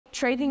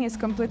Trading is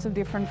completely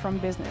different from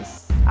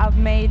business. I've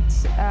made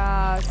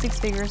 6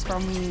 figures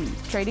from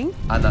trading.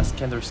 Anna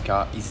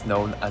Skanderska is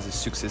known as a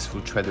successful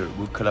trader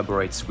who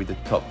collaborates with the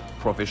top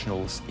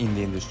professionals in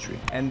the industry.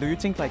 And do you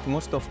think like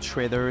most of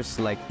traders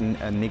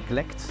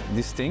neglect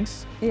these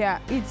things? Yeah,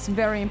 it's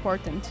very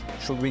important.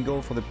 Should we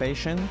go for the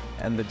passion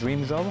and the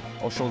dream job,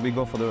 or should we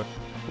go for the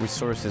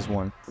resources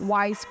one?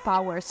 Why is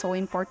power so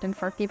important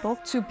for people?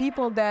 To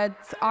people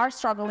that are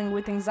struggling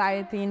with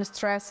anxiety and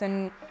stress,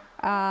 and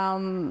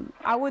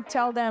I would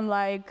tell them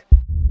like...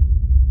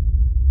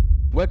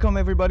 Welcome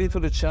everybody to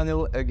the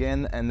channel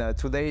again, and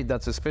today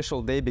that's a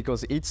special day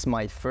because it's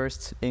my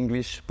first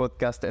English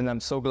podcast, and I'm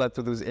so glad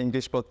to do this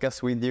English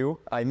podcast with you.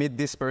 I met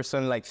this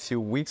person like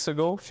few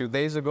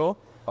days ago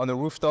on the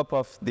rooftop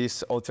of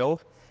this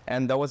hotel,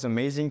 and that was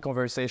amazing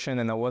conversation,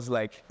 and I was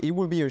like, it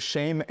will be a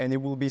shame and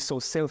it will be so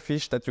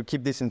selfish that you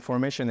keep this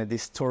information and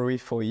this story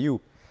for you.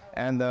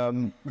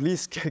 And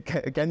please,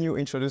 can you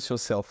introduce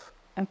yourself?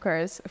 Of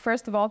course.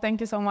 First of all,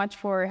 thank you so much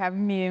for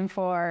having me and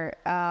for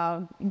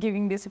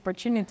giving this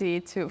opportunity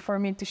for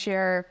me to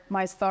share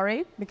my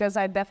story, because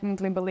I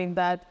definitely believe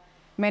that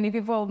many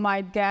people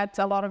might get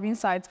a lot of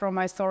insights from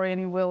my story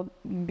and will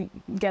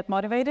get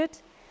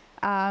motivated.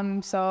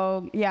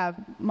 So yeah,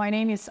 my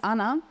name is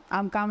Anna.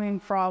 I'm coming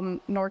from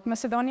North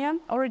Macedonia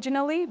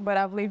originally, but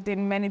I've lived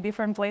in many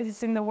different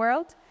places in the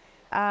world.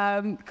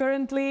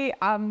 Currently,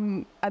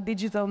 I'm a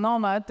digital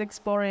nomad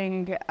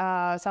exploring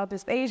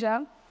Southeast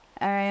Asia.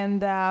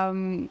 And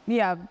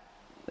yeah,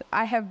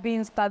 I have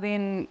been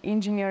studying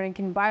engineering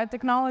in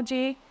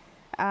biotechnology.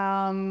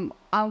 I'm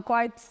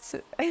quite,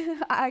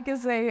 I can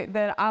say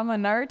that I'm a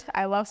nerd.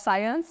 I love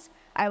science.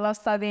 I love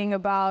studying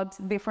about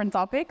different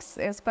topics,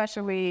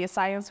 especially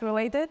science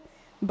related.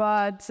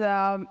 But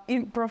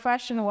in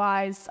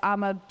profession-wise,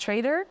 I'm a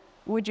trader,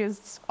 which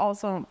is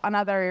also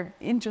another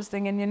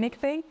interesting and unique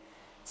thing.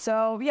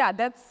 So yeah,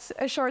 that's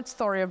a short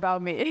story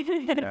about me.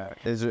 Yeah,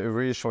 it's a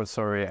really short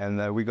story, and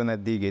we're gonna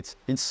dig it.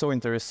 It's so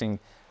interesting.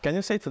 Can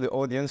you say to the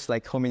audience,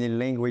 like, how many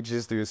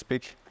languages do you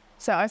speak?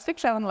 So I speak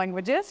 7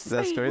 languages.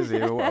 That's crazy.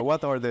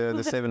 What are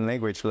the 7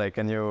 languages? Like,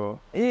 can you?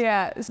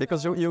 Yeah.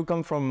 Because you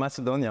come from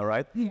Macedonia,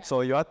 right? Yeah.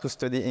 So you had to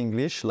study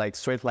English, like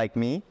straight like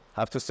me.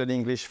 Have to study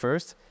English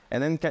first,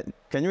 and then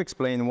can you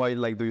explain why?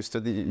 Like, do you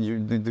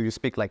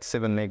speak like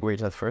 7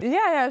 languages at first?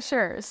 Yeah,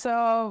 sure.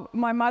 So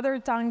my mother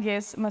tongue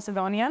is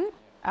Macedonian.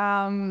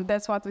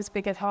 That's what we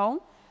speak at home.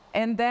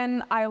 And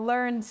then I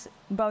learned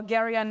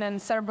Bulgarian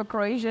and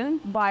Serbo-Croatian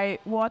by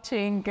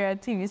watching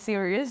TV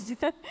series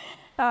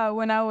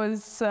when I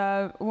was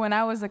a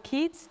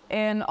kid.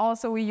 And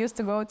also we used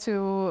to go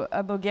to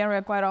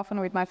Bulgaria quite often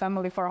with my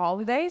family for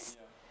holidays.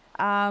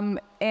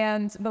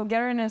 And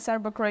Bulgarian and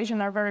Serbo-Croatian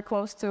are very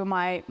close to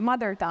my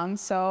mother tongue,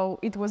 so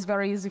it was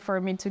very easy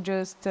for me to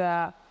just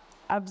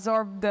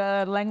absorb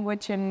the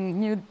language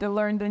and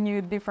learn the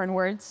new different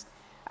words.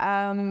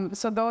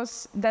 So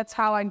that's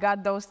how I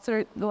got those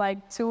 2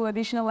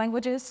 additional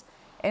languages,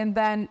 and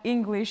then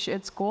English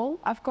at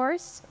school, of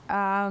course.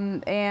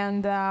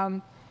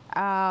 I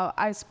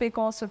speak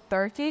also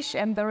Turkish,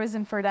 and the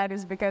reason for that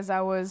is because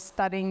I was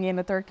studying in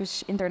a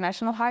Turkish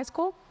international high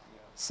school.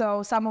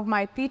 So some of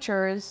my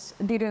teachers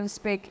didn't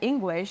speak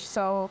English,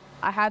 so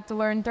I had to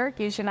learn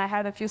Turkish, and I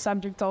had a few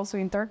subjects also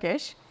in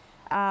Turkish.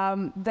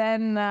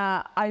 Then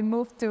I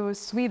moved to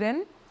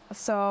Sweden.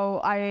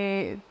 So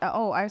I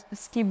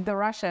skipped the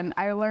Russian.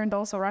 I learned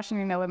also Russian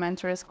in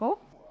elementary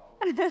school.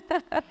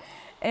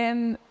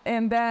 and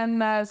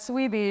then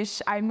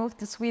Swedish. I moved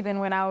to Sweden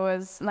when I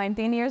was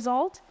 19 years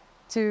old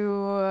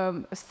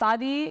to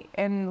study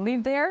and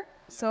live there.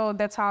 So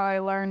that's how I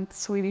learned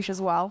Swedish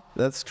as well.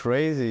 That's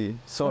crazy.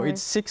 So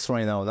it's 6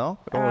 right now, no?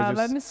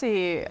 Let me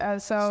see.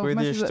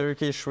 Swedish,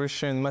 Turkish,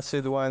 Russian,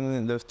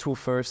 Macedonian, the 2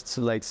 first,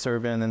 like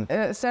Serbian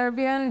and...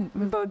 Serbian,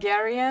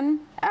 Bulgarian,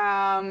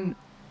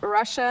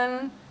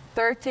 Russian,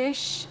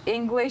 Turkish,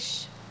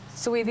 English,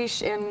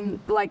 Swedish, and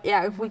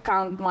if we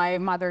count my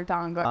mother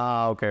tongue.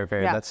 Okay,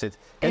 yeah. That's it.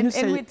 And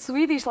with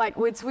Swedish,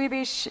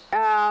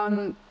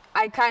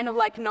 I kind of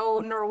know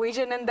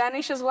Norwegian and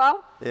Danish as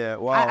well. Yeah,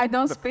 wow. I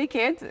don't speak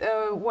it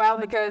well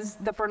because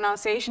the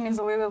pronunciation is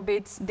a little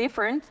bit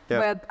different,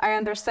 but I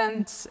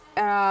understand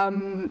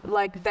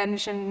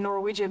Danish and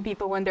Norwegian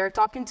people when they're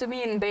talking to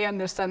me, and they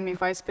understand me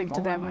if I speak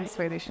to them in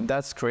Swedish.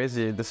 That's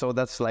crazy. So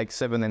that's like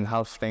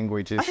 7.5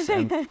 languages.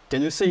 And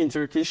can you say in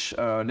Turkish,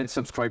 let's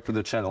subscribe to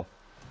the channel?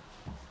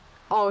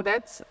 Oh,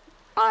 that's...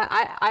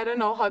 I don't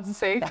know how to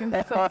say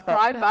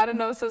subscribe. I don't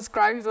know,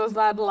 subscribe was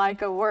not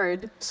like a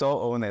word. So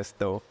honest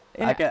though.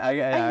 Yeah.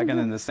 I can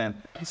understand.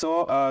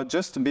 So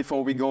just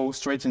before we go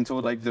straight into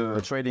like the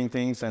trading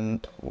things,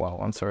 and wow,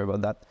 I'm sorry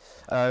about that.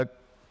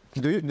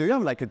 Do you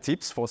have like a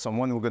tips for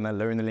someone who's gonna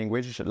learn a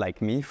language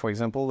like me, for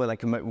example?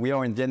 Like we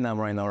are in Vietnam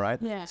right now,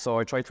 right? Yeah. So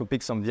I try to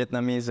pick some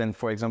Vietnamese, and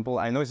for example,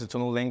 I know it's a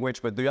tonal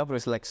language, but do you have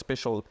like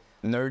special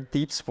nerd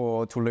tips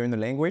to learn a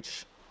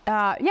language?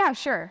 Yeah,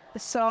 sure.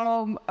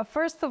 So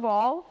first of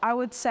all, I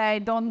would say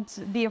don't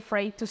be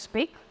afraid to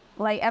speak.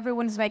 Like,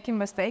 everyone is making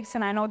mistakes,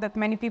 and I know that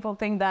many people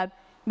think that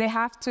they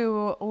have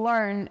to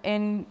learn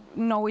and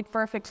know it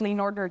perfectly in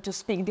order to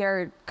speak.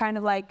 They're kind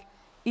of like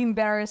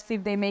embarrassed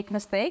if they make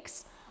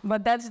mistakes,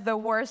 but that's the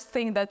worst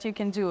thing that you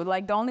can do.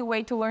 Like the only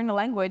way to learn a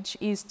language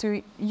is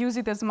to use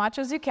it as much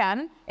as you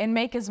can and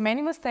make as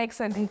many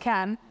mistakes as you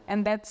can,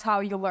 and that's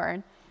how you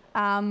learn.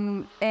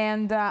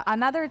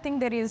 Another thing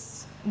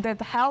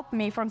that helped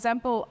me, for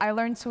example, I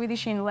learned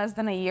Swedish in less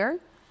than a year,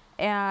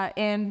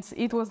 and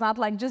it was not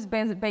like just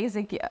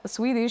basic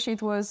Swedish.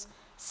 It was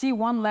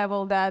C1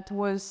 level that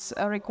was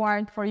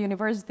required for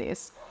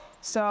universities.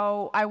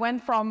 So I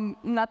went from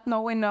not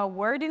knowing a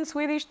word in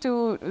Swedish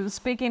to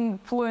speaking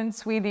fluent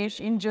Swedish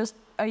in just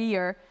a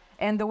year.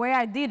 And the way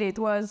I did it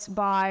was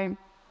by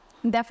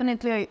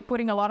definitely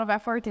putting a lot of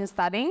effort in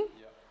studying.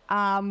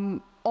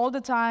 All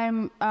the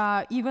time,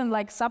 even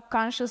like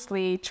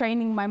subconsciously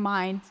training my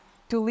mind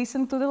to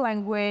listen to the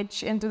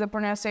language and to the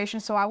pronunciation.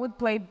 So I would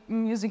play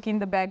music in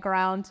the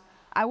background.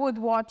 I would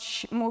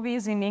watch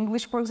movies in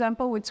English, for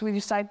example, with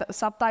Swedish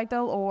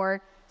subtitle,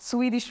 or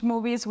Swedish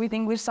movies with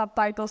English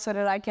subtitles, so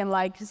that I can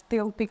like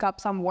still pick up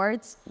some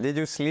words. Did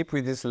you sleep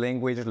with these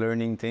language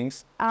learning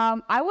things?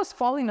 I was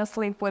falling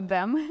asleep with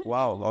them.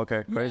 Wow,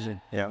 okay, crazy,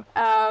 yeah.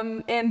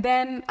 And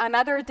then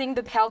another thing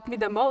that helped me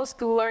the most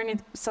to learn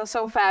it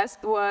so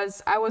fast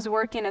was I was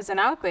working as an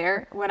au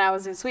pair when I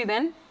was in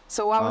Sweden.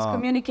 So I was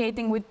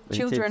communicating with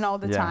children all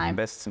the time.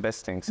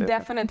 Best things.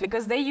 Definitely,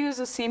 because they use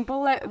a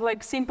simple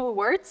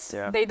words.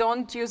 Yeah. They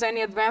don't use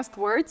any advanced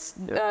words.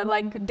 Yeah.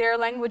 Like their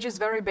language is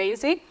very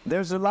basic.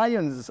 There's a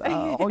lions.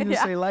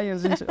 Say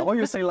lions.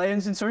 You say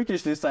lions in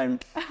Turkish this time.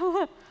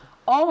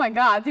 Oh my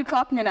God, you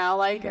caught me now.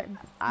 Like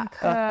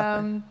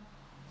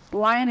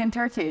lion in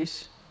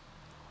Turkish.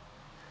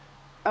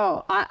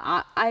 Oh,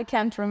 I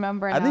can't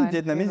remember. I think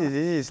Vietnamese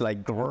is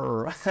like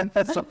grrr,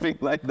 something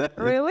like that.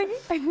 Really?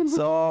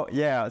 So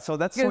yeah, so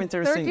that's so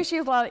interesting. Turkish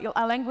is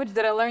a language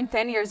that I learned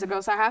 10 years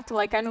ago, so I have to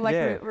like kind of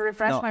like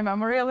refresh my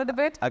memory a little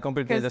bit. I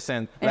completely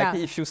understand. Like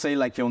if you say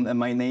like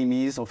my name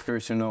is, of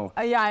course you know.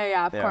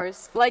 Of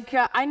course. Like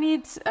I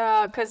need,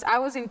 because I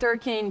was in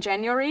Turkey in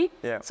January,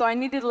 so I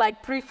needed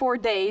like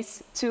 3-4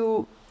 days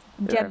to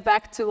get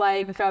back to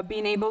like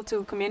being able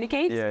to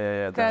communicate.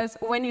 Because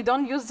when you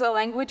don't use the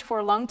language for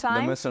a long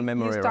time, the muscle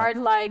memory, you start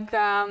like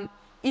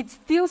it's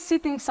still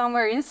sitting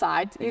somewhere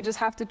inside. You just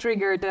have to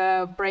trigger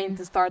the brain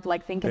to start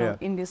like thinking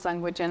in this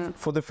language. And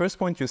for the first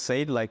point you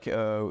said, like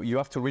you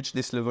have to reach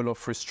this level of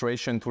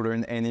frustration to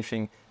learn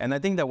anything. And I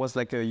think that was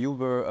like a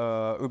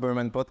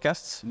Uberman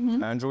podcast,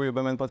 Andrew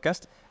Uberman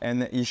podcast,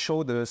 and he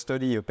showed a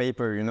study, a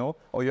paper, you know,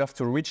 or you have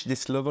to reach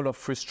this level of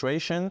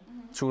frustration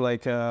to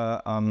like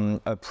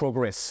a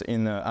progress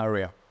in an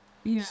area.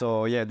 Yeah.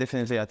 So yeah,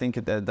 definitely, I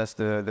think that's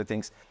the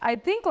things. I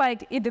think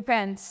like it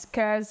depends,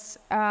 because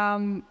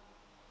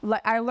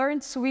like I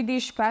learned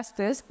Swedish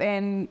fastest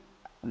and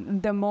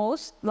the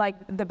most, like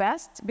the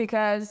best,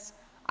 because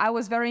I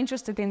was very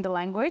interested in the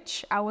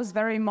language. I was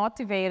very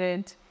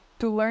motivated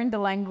to learn the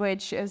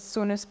language as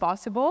soon as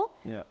possible.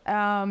 Yeah.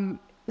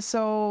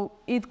 So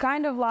it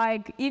kind of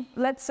like,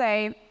 let's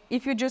say,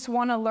 if you just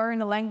want to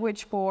learn a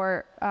language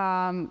for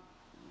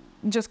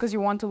just because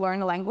you want to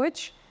learn a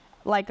language,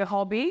 like a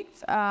hobby,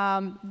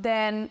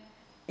 then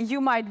you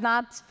might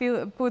not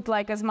put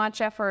like as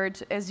much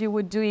effort as you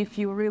would do if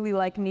you really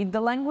like need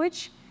the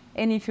language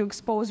and if you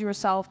expose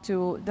yourself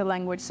to the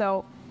language.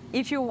 So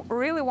if you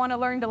really want to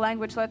learn the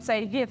language, let's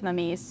say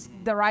Vietnamese,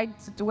 the right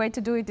way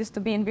to do it is to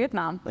be in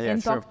Vietnam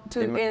and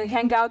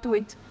hang out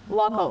with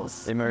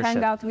locals,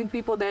 hang out with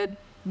people that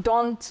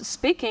don't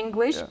speak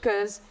English,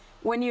 because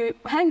when you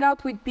hang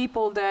out with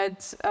people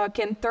that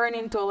can turn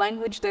into a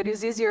language that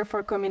is easier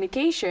for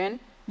communication,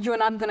 you're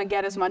not going to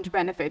get as much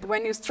benefit.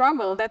 When you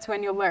struggle, that's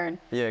when you learn.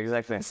 Yeah,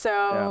 exactly.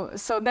 So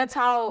that's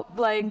how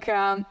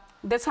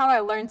that's how I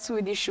learned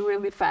Swedish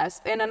really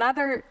fast. And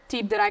another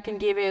tip that I can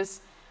give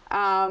is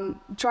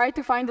try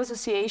to find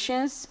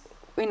associations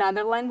in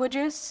other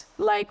languages.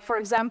 Like, for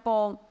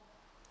example,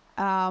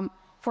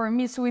 for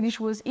me, Swedish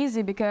was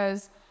easy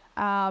because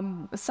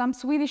some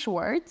Swedish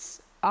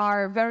words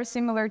are very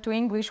similar to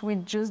English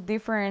with just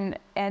different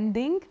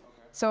ending.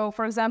 So,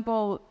 for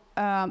example,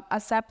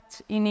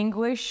 accept in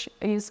English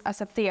is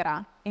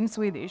acceptera in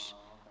Swedish,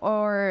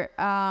 or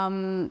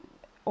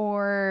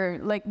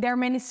like there are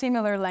many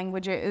similar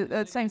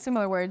languages,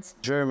 similar words.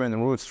 German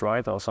roots,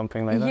 right, or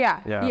something like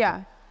that.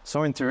 Yeah.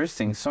 So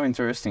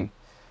interesting.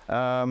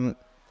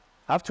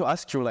 I have to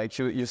ask you, like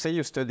you say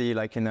you study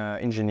like in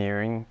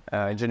engineering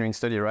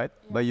study, right?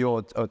 Yeah. But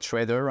you're a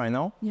trader right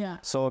now. Yeah.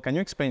 So can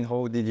you explain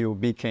how did you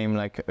become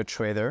like a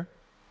trader?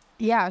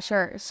 Yeah,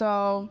 sure.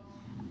 So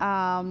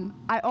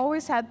I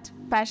always had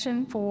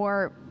passion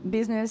for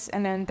business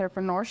and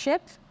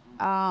entrepreneurship,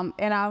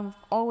 and I've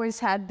always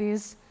had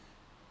this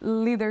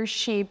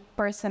leadership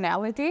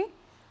personality.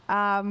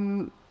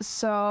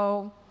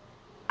 So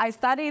I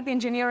studied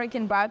engineering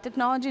and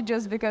biotechnology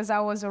just because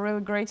I was a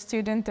really great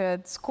student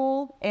at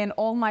school, and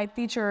all my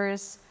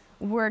teachers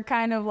were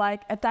kind of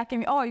like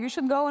attacking me. Oh, you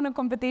should go on a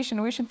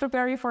competition. We should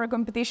prepare you for a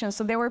competition.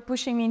 So they were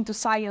pushing me into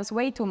science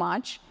way too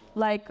much,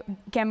 like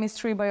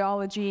chemistry,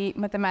 biology,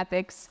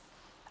 mathematics.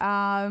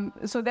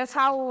 So that's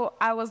how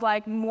I was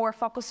like more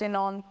focusing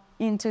on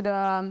into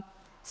the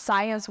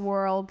science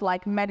world,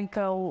 like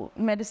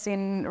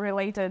medicine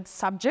related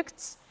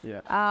subjects,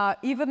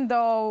 even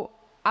though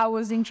I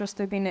was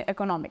interested in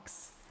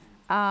economics.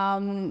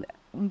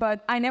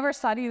 But I never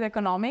studied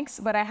economics,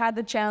 but I had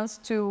the chance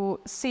to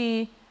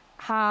see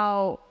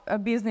how a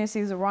business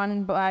is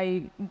run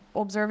by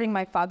observing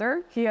my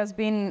father. He has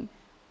been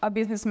a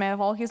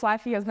businessman all his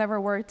life. He has never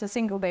worked a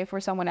single day for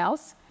someone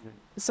else.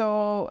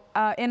 So,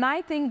 and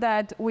I think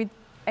that with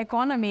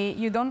economy,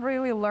 you don't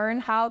really learn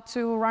how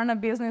to run a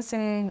business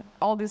and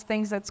all these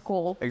things at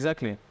school.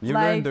 Exactly. You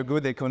learn the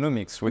good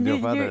economics with your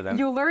father then.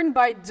 You learn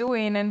by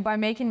doing and by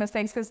making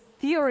mistakes, because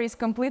theory is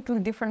completely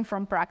different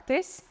from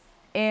practice.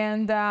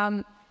 And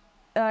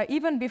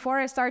even before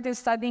I started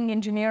studying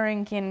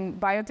engineering in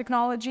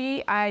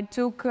biotechnology, I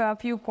took a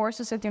few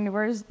courses at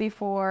university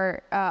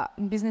for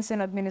business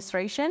and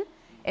administration.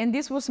 And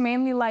this was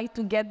mainly like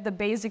to get the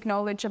basic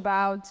knowledge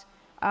about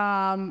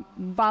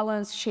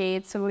balance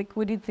sheets,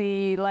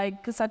 liquidity,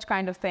 like such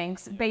kind of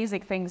things,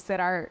 basic things that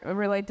are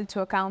related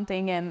to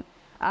accounting.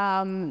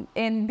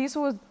 And this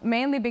was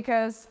mainly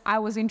because I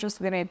was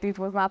interested in it. It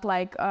was not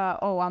like,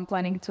 oh, I'm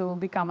planning to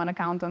become an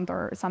accountant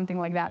or something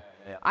like that.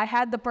 I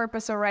had the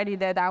purpose already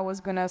that I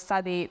was going to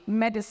study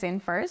medicine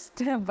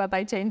first, but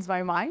I changed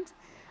my mind.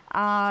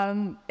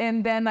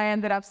 And then I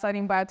ended up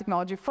studying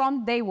biotechnology.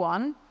 From day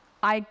one,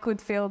 I could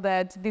feel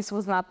that this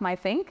was not my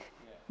thing,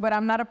 but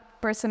I'm not a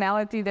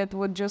personality that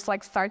would just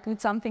like start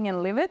with something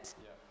and leave it.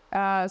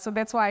 So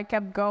that's why I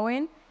kept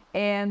going.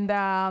 And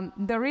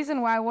the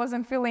reason why I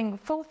wasn't feeling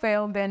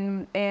fulfilled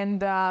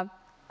and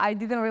I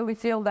didn't really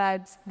feel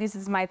that this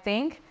is my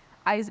thing,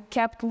 I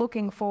kept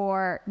looking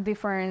for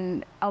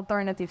different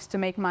alternatives to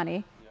make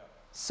money.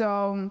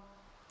 So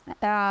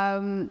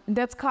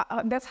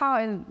that's how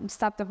I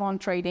stepped upon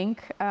trading.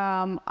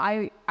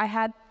 I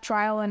had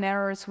trial and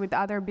errors with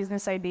other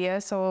business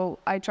ideas, so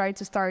I tried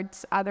to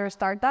start other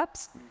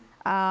startups.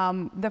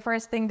 The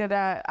first thing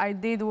that I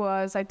did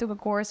was I took a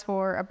course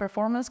for a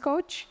performance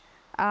coach.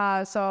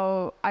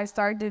 So I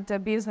started a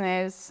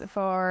business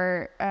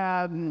for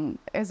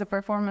as a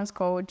performance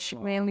coach,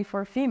 mainly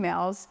for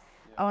females,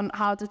 on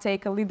how to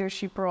take a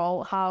leadership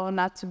role, how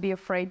not to be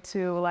afraid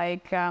to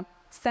like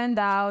stand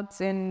out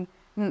and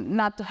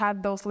not to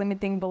have those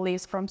limiting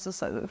beliefs from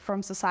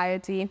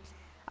society.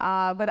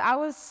 But I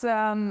was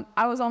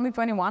only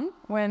 21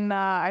 when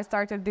I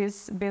started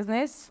this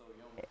business.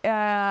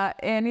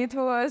 And it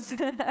was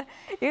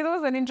it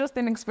was an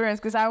interesting experience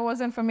because I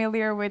wasn't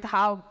familiar with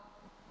how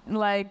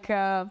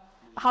to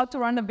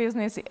run a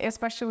business,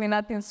 especially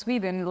not in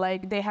Sweden.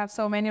 Like they have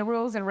so many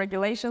rules and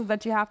regulations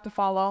that you have to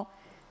follow.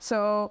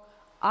 So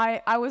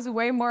I was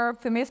way more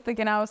optimistic,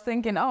 and I was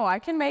thinking, oh, I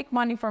can make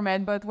money from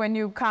it. But when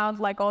you count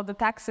like all the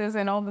taxes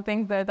and all the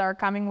things that are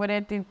coming with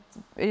it,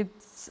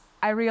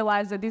 I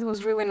realized that this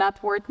was really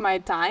not worth my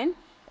time,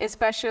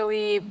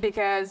 especially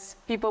because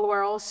people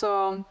were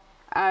also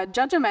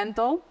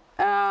judgmental.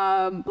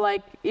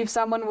 Like if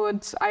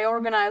someone I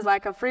organized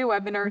like a free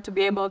webinar to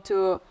be able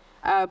to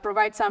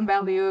provide some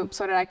value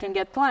so that I can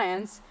get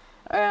clients.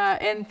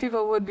 And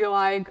people would be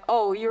like,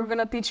 oh, you're going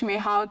to teach me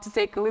how to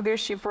take a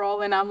leadership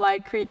role. And I'm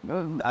like, at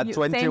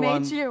 21, same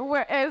age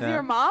as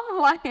your mom?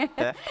 Like,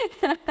 I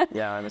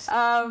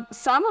understand.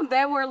 some of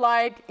them were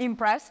like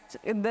impressed.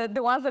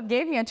 The ones that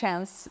gave me a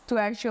chance to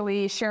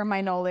actually share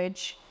my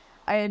knowledge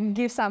and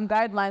give some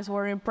guidelines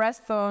were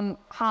impressed on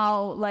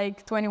how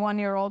like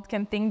 21-year-old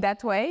can think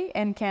that way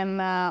and can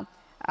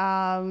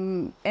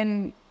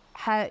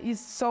is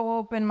so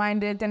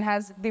open-minded and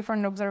has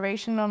different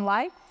observation on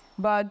life.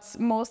 But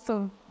most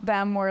of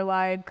them were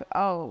like,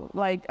 oh,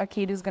 like a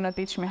kid is gonna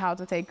teach me how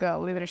to take a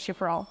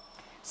leadership role.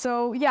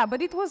 So yeah,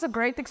 but it was a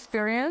great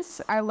experience.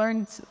 I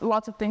learned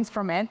lots of things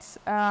from it.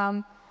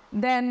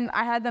 Then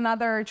I had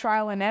another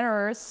trial and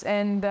errors,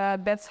 and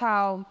that's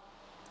how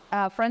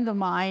a friend of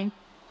mine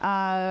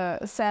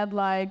said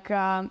like,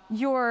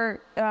 there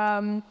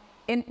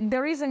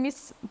is a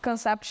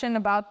misconception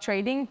about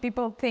trading.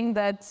 People think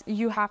that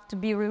you have to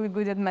be really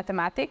good at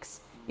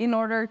mathematics in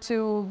order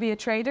to be a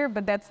trader,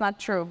 but that's not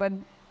true. But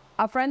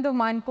a friend of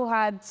mine who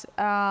had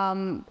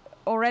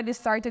already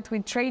started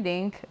with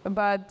trading,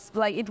 but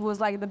like it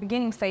was like the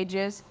beginning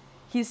stages,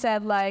 he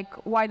said like,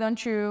 why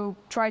don't you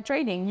try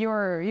trading?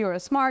 You're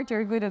smart,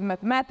 you're good at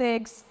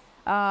mathematics,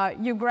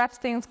 you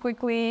grasp things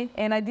quickly.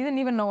 And I didn't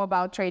even know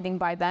about trading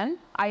by then.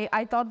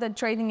 I thought that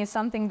trading is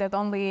something that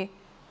only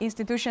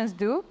institutions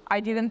do. I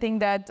didn't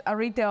think that a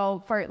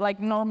retail, like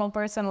normal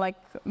person like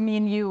me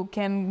and you,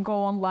 can go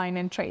online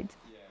and trade.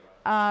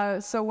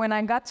 So when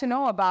I got to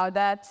know about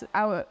that,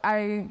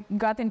 I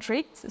got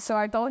intrigued. So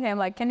I told him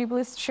like, can you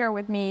please share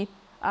with me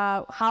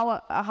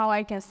how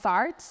I can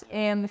start?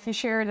 And he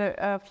shared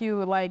a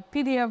few like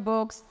PDF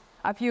books,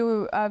 a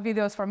few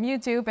videos from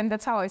YouTube, and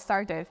that's how I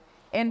started.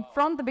 And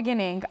from the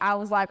beginning, I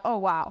was like, oh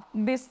wow,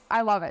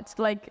 I love it.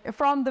 Like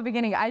from the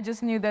beginning, I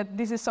just knew that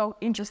this is so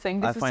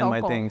interesting. This is so cool. I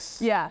find my things.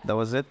 Yeah. That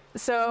was it.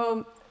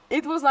 So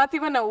it was not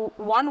even a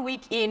 1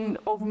 week in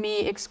of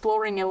me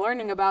exploring and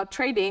learning about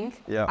trading.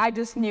 Yeah. I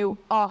just knew,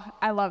 oh,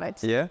 I love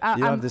it. Yeah?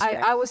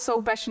 I was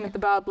so passionate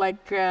about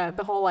like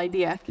the whole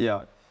idea.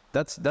 Yeah,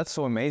 that's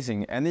so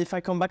amazing. And if I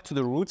come back to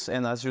the roots,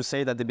 and as you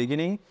said at the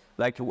beginning,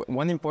 like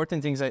one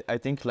important thing I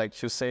think,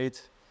 like you said,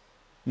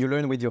 you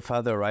learn with your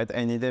father, right?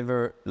 And he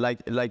never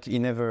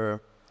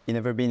he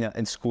never been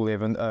in school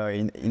even.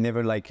 He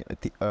never like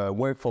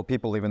worked for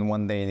people even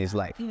one day in his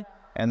life. Yeah.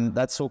 And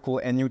that's so cool.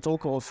 And you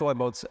talk also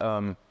about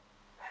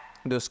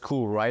the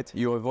school, right?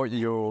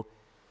 You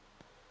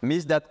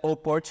miss that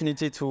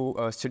opportunity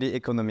to study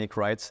economic,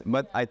 right?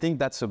 But I think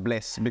that's a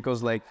bless,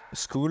 because like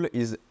school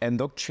is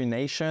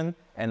indoctrination,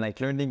 and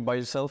like learning by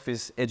yourself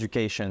is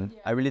education.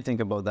 Yeah. I really think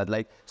about that.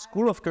 Like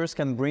school, of course,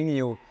 can bring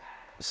you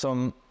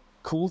some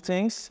cool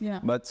things,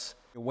 but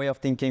your way of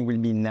thinking will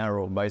be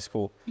narrow by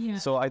school. Yeah.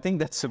 So I think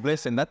that's a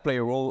blessing that play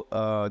a role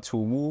to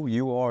who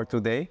you are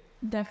today.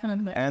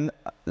 Definitely. And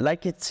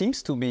like it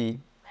seems to me,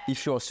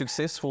 if you're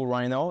successful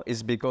right now,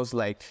 is because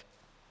like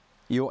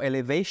your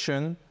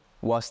elevation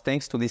was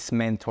thanks to this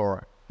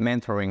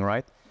mentoring,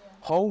 right?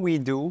 Yeah. How we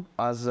do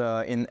as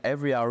in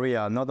every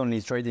area, not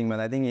only trading, but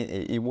I think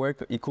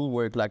it could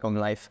work like on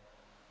life.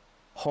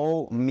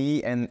 How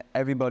me and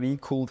everybody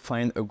could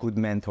find a good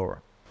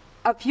mentor.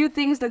 A few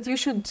things that you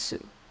should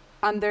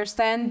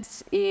understand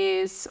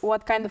is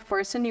what kind of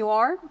person you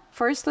are,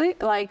 firstly,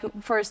 like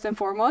first and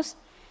foremost,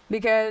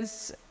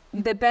 because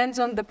depends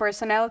on the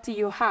personality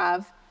you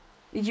have,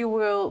 you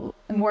will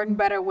work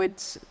better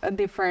with a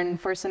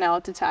different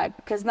personality type,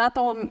 because not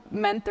all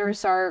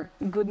mentors are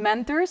good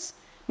mentors.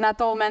 Not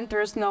all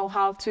mentors know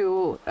how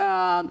to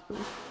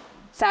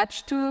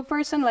touch to a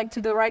person, like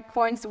to the right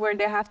points where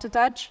they have to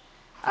touch.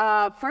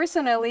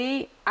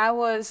 Personally,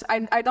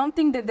 I don't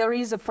think that there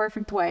is a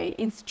perfect way.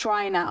 It's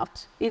trying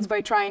out. It's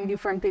by trying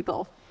different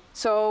people.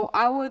 So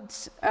I would,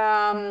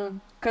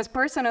 because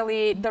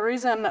personally, the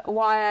reason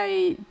why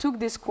I took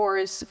this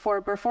course for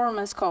a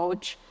performance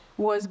coach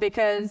was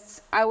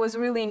because I was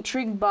really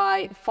intrigued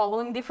by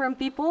following different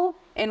people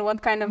and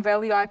what kind of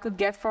value I could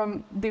get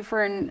from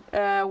different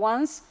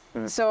ones.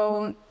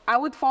 So I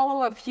would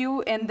follow a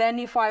few, and then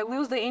if I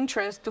lose the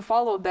interest to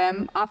follow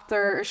them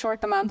after a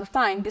short amount of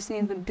time, this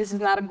means that this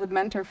is not a good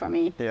mentor for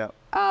me. Yeah.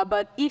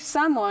 But if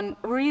someone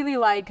really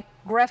like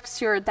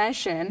grabs your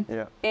attention,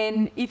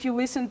 and if you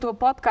listen to a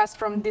podcast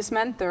from this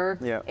mentor,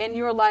 and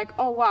you're like,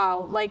 oh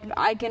wow, like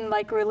I can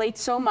like relate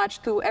so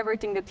much to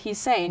everything that he's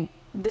saying,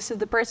 this is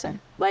the person.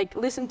 Like,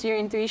 listen to your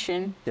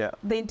intuition. Yeah.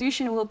 The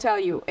intuition will tell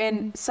you.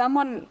 And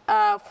someone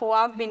who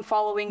I've been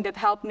following that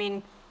helped me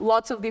in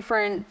lots of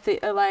different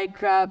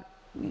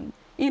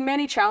in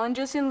many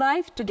challenges in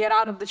life, to get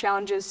out of the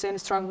challenges and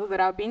struggles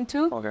that I've been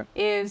to,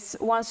 is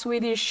one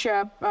Swedish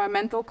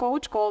mental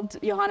coach called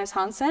Johannes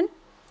Hansen.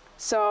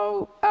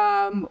 So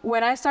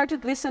when I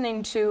started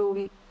listening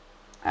to,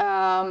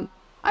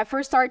 I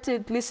first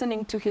started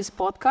listening to his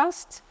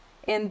podcast,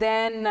 and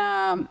then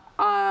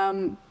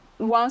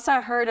once I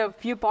heard a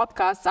few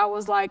podcasts, I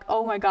was like,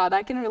 oh my God,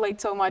 I can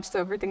relate so much to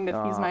everything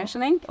that he's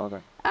mentioning.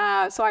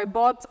 So I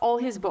bought all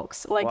his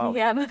books. Like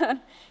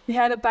he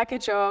had a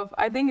package of,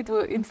 I think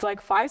it's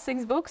like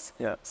 5-6 books.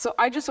 Yeah. So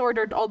I just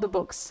ordered all the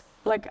books.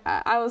 Like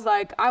I was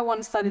like, I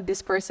want to study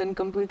this person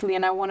completely,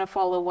 and I want to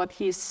follow what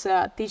he's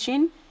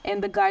teaching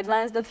and the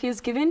guidelines that he's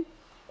giving.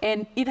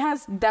 And it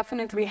has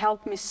definitely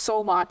helped me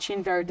so much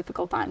in very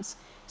difficult times.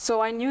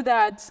 So I knew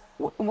that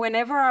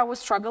whenever I was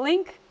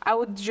struggling,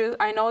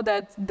 I know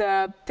that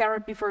the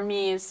therapy for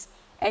me is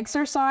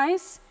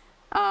exercise,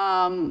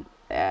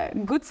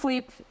 good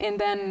sleep, and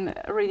then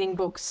reading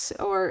books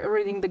or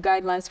reading the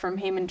guidelines from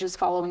him and just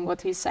following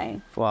what he's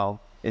saying. Wow,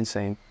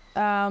 insane.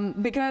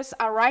 Because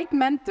a right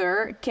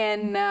mentor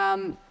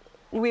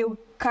will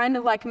kind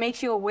of like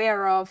make you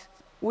aware of,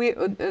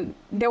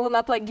 they will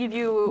not like give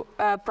you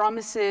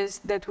promises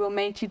that will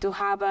make you to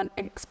have an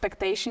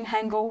expectation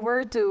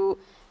hangover to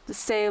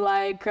say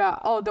like,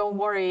 oh, don't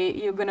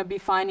worry, you're gonna be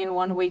fine in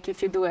 1 week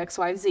if you do X,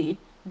 Y, Z.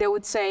 They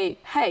would say,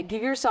 hey,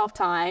 give yourself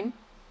time.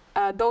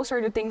 Those are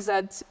the things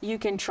that you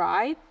can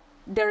try.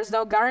 There's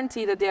no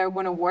guarantee that they are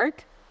gonna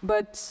work,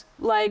 but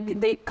like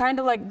they kind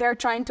of like they're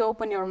trying to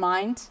open your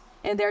mind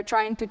and they're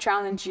trying to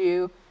challenge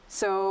you.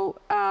 So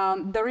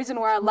the reason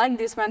why I like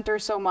this mentor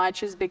so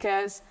much is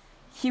because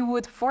he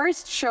would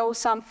first show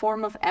some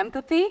form of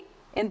empathy,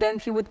 and then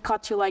he would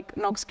cut you like,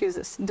 no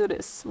excuses, do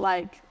this,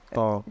 like,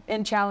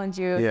 and challenge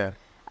you. Yeah.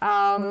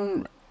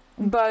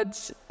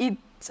 But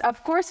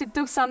of course, it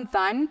took some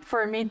time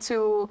for me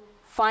to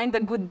find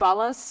a good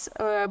balance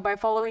by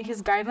following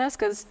his guidelines,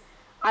 because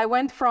I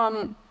went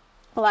from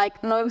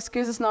like no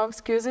excuses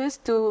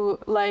to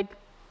like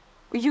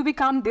you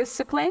become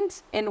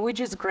disciplined, and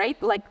which is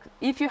great. Like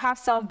if you have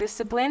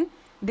self-discipline,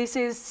 this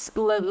is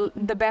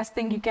the best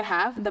thing you can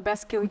have, the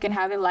best skill you can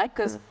have in life,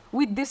 because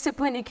with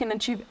discipline you can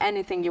achieve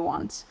anything you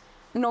want.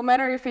 No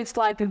matter if it's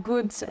like a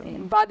good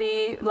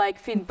body, like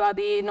fit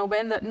body, no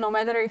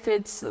matter if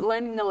it's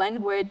learning a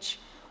language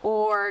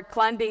or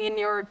climbing in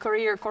your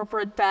career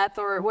corporate path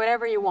or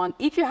whatever you want.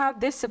 If you have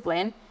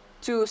discipline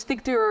to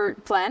stick to your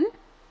plan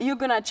you're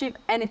gonna achieve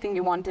anything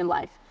you want in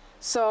life.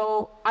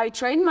 So I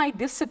train my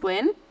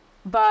discipline,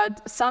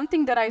 but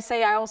something that I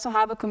say, I also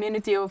have a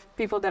community of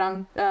people that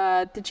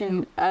I'm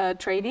teaching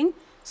trading.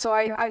 So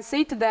I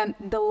say to them,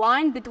 the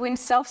line between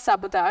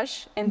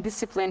self-sabotage and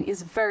discipline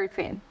is very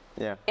thin.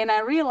 Yeah. And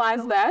I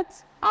realized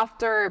that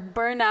after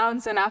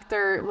burnouts and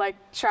after like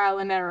trial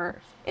and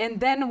error. And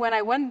then when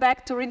I went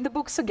back to read the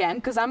books again,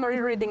 because I'm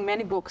rereading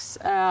many books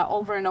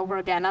over and over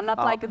again. I'm not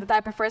like the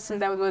type of person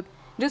that would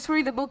just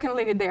read the book and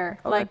leave it there.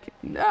 Okay. Like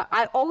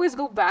I always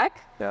go back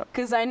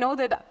because I know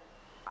that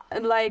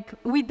like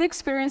with the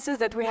experiences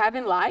that we have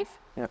in life,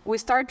 we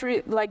start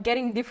like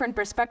getting different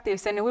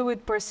perspectives, and we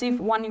would perceive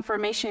one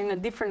information in a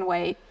different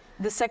way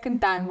the second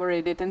time we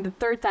read it and the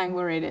third time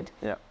we read it.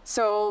 Yeah.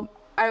 So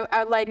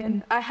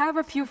I have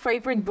a few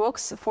favorite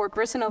books for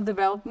personal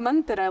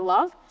development that I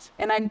love,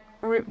 and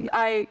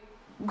I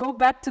go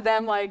back to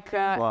them like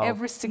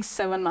every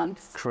 6-7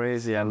 months.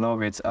 Crazy, I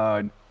love it.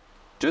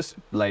 Just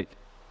like,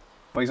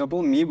 for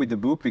example, me with the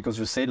book, because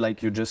you said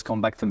like you just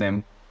come back to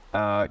them.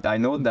 I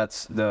know that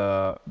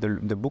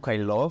the book I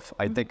love,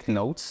 I take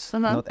notes,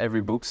 not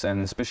every books,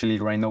 and especially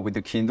right now with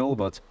the Kindle,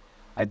 but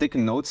I take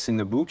notes in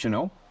the book, you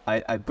know.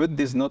 I put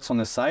these notes on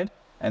the side,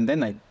 and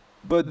then I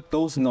put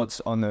those notes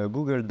on a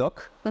Google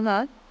Doc,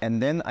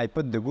 and then I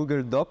put the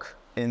Google Doc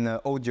in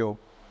audio,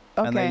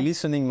 and I'm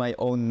listening my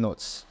own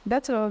notes.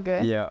 That's all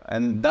good. Yeah,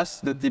 and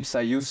that's the tips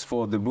I use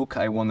for the book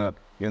I wanna,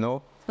 you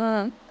know.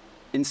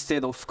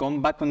 Instead of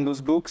come back on those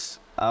books,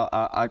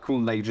 I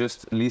could like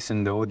just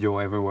listen the audio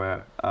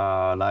everywhere.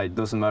 Like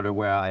doesn't matter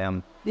where I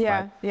am.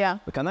 Yeah, right? yeah.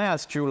 But can I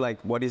ask you like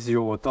what is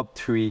your top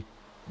 3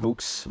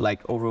 books? Like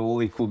overall,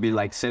 it could be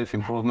like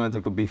self-improvement,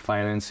 it could be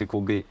finance, it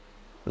could be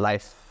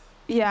life.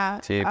 Yeah.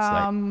 Tips,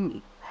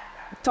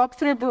 top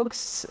 3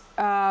 books: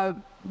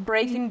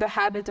 Breaking the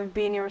Habit of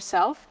Being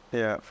Yourself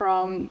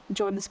from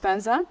Joe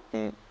Dispenza.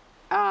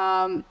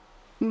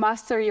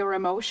 Master Your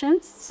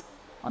Emotions.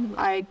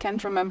 I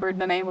can't remember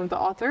the name of the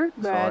author,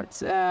 but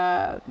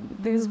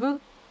this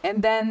book.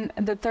 And then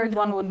the third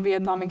one would be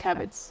Atomic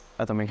Habits.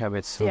 Atomic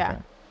Habits. Yeah.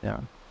 Yeah.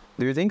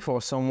 Do you think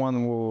for someone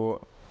who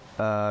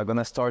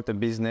gonna start a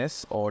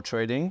business or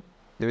trading,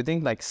 do you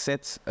think like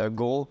set a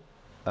goal?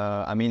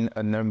 I mean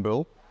a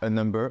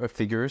number of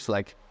figures.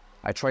 Like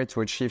I try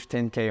to achieve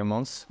 10K a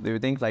month. Do you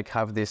think like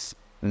have this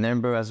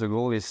number as a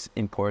goal is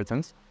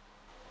important?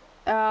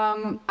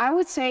 I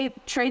would say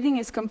trading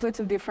is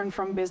completely different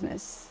from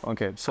business.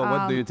 Okay, so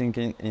what do you think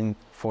in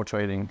for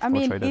trading? I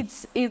mean,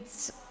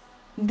 it's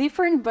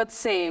different but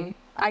same.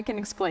 I can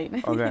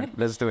explain. Okay,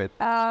 let's do it.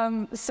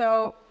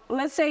 So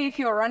let's say if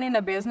you're running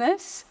a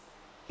business,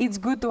 it's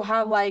good to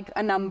have like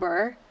a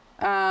number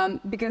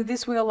because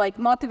this will like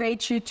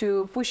motivate you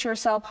to push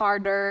yourself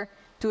harder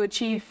to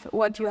achieve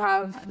what you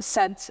have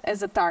set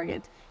as a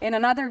target. And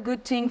another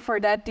good thing for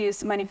that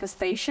is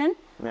manifestation.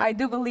 I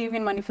do believe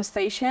in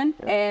manifestation.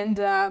 And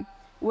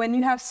when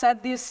you have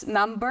set this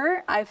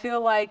number, I feel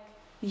like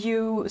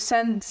you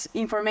send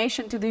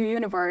information to the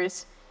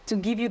universe to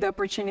give you the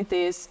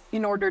opportunities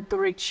in order to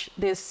reach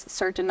this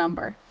certain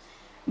number.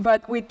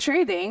 But with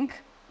trading,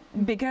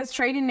 because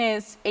trading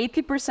is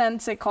 80%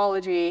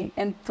 psychology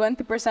and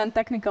 20%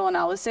 technical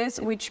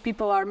analysis, which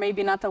people are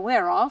maybe not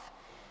aware of,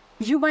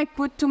 you might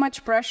put too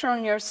much pressure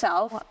on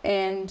yourself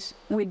and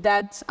with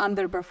that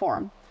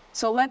underperform.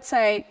 So let's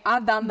say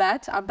I've done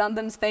that. I've done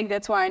the mistake.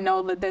 That's why I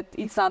know that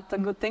it's not a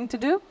good thing to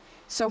do.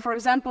 So for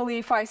example,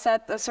 if I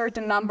set a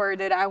certain number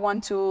that I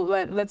want to,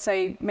 let's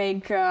say,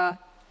 make a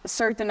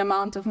certain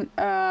amount of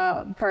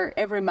per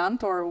every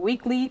month or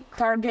weekly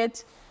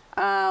target,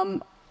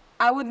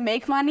 I would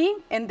make money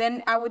and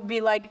then I would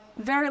be like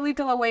very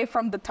little away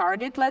from the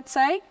target, let's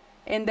say,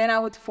 and then I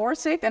would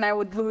force it and I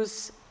would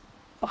lose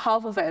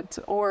half of it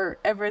or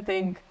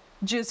everything,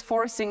 just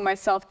forcing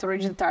myself to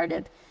reach the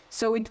target.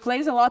 So it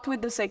plays a lot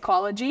with the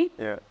psychology.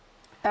 Yeah.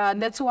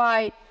 That's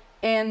why,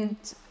 and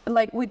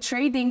like with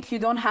trading, you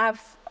don't have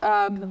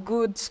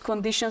good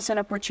conditions and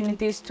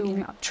opportunities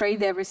to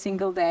trade every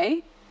single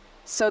day.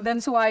 So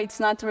that's why it's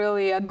not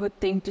really a good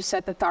thing to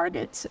set a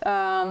target.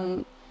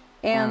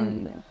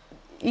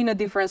 In a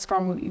difference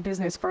from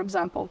business, for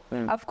example.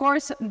 Of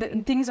course,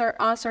 things are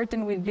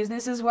uncertain with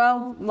business as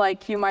well.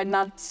 Like you might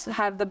not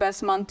have the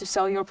best month to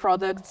sell your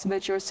products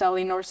that you're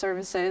selling or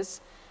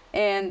services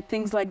and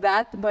things like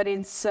that. But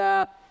it's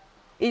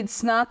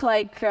not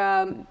like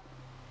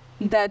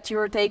that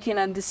you're taking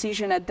a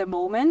decision at the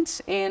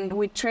moment. And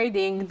with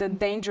trading, the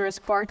dangerous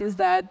part is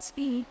that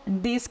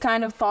these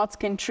kind of thoughts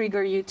can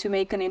trigger you to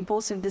make an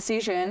impulsive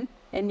decision,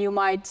 and you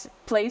might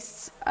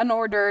place an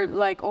order,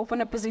 like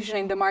open a position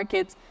in the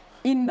market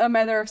in a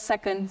matter of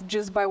seconds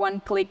just by one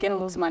click and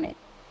lose money.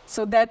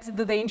 So that's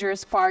the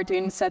dangerous part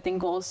in setting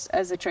goals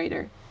as a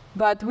trader.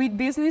 But with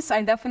business,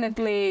 I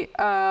definitely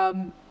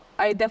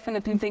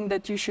think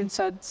that you should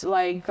set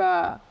like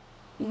a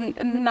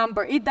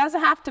number. It doesn't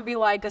have to be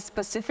like a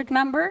specific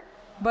number,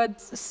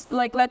 but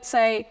like let's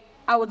say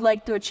I would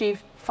like to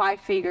achieve 5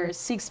 figures,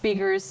 6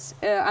 figures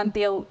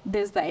until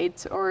this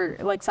date, or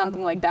like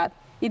something like that.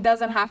 It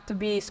doesn't have to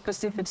be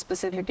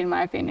specific in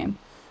my opinion.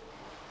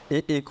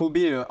 It could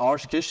be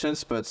harsh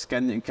questions, but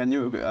can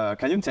you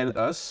tell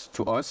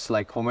us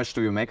like how much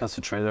do you make as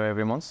a trader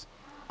every month?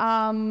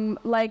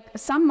 Like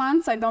some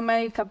months I don't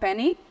make a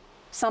penny,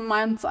 some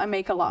months I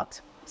make a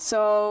lot.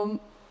 So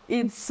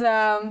it's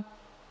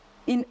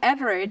in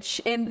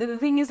average, and the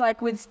thing is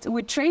like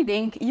with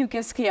trading you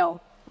can scale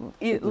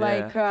it,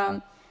 like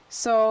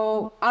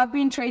so I've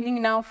been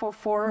trading now for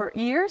 4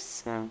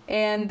 years,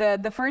 and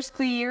the first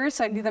 3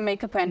 years I didn't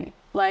make a penny.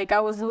 Like I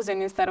was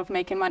losing instead of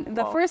making money.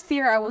 The first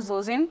year I was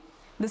losing.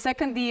 The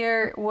second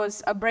year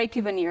was a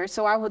break-even year,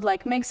 so I would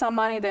like make some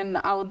money, then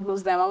I would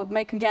lose them. I would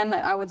make again,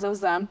 I would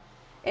lose them.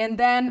 And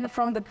then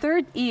from the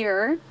third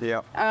year,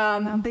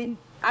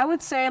 I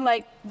would say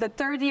like the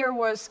third year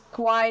was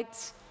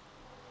quite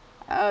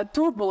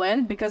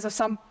turbulent because of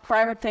some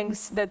private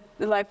things that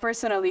like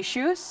personal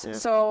issues. Yeah.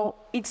 So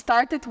it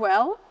started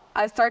well.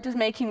 I started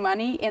making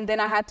money, and then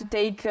I had to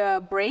take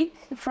a break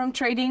from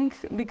trading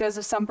because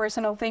of some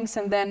personal things.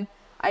 And then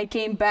I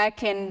came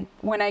back, and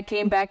when I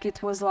came back,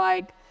 it was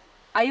like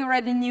I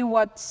already knew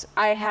what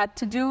I had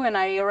to do, and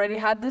I already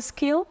had the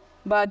skill.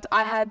 But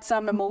I had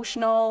some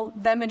emotional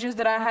damages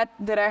that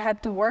I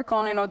had to work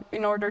on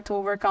in order to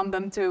overcome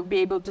them to be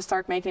able to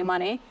start making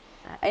money.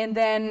 And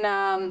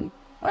then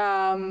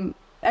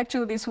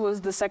actually this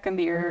was the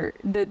second year,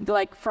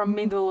 like from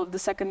middle of the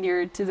second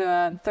year to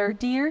the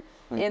third year,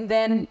 and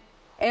then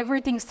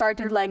everything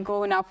started like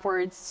going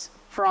upwards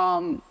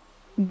from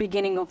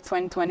beginning of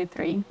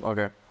 2023.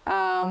 Okay.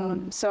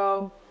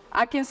 So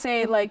I can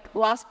say like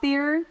last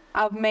year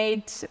I've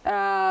made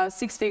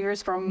 6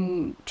 figures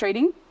from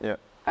trading. Yeah.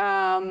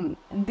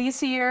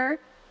 This year,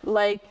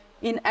 like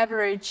in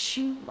average,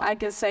 I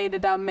can say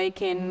that I'm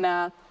making,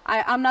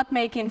 I'm not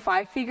making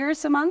 5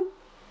 figures a month,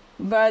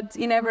 but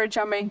in average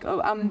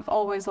I'm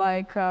always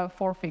like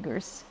 4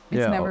 figures.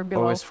 It's never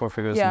below. Always 4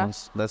 figures a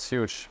month. That's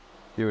huge,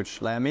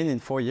 huge. Like, I mean, in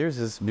 4 years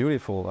is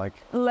beautiful.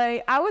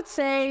 Like I would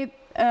say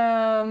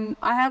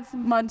I have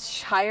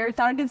much higher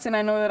targets, and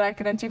I know that I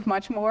can achieve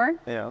much more.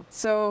 Yeah.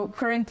 So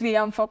currently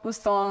I'm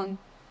focused on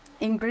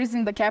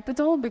increasing the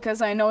capital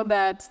because I know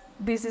that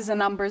this is a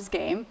numbers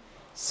game.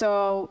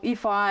 So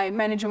if I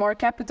manage more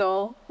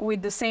capital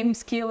with the same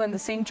skill and the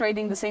same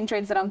trading, the same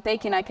trades that I'm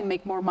taking, I can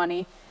make more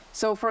money.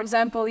 So for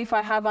example, if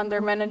I have under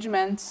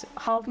management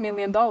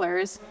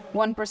 $500,000,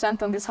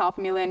 1% on this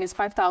 $500,000 is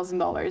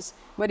 $5,000.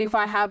 But if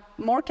I have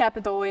more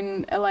capital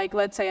in like,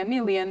 let's say $1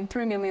 million,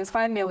 3 million,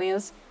 5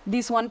 million,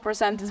 this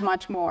 1% is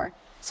much more.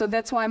 So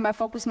that's why my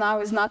focus now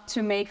is not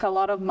to make a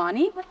lot of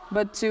money,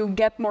 but to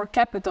get more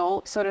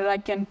capital so that I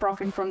can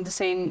profit from the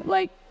same,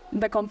 like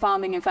the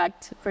compounding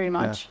effect, pretty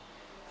much. Yeah.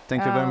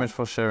 Thank you very much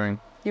for sharing.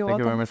 Thank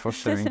you very much for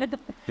sharing.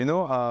 You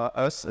know,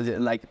 us,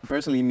 like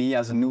personally me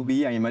as a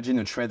newbie, I imagine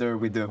a trader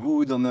with the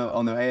hood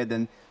on the head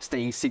and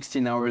staying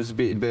 16 hours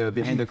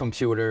behind the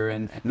computer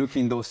and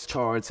looking those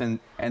charts and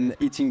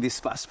eating this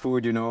fast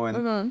food, you know.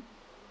 And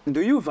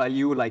do you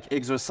value like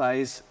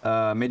exercise,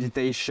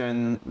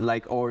 meditation,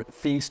 like or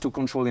things to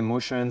control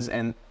emotions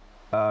and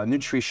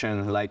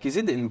nutrition? Like, is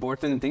it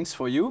important things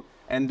for you?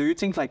 And do you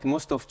think like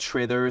most of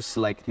traders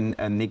like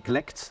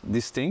neglect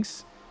these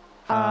things?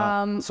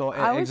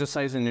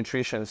 Exercise and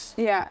nutrition.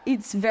 Yeah,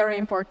 it's very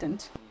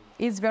important.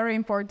 It's very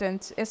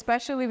important,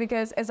 especially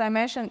because, as I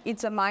mentioned,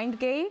 it's a mind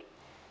game.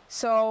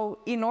 So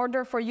in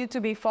order for you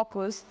to be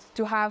focused,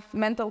 to have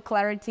mental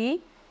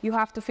clarity, you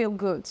have to feel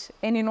good.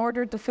 And in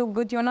order to feel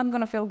good, you're not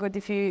going to feel good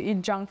if you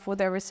eat junk food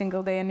every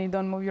single day and you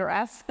don't move your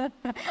ass.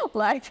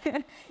 Like,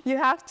 you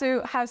have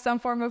to have some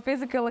form of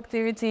physical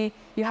activity.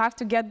 You have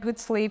to get good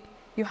sleep.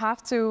 You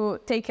have to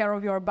take care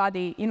of your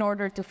body in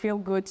order to feel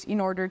good, in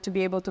order to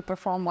be able to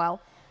perform well.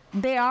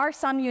 There are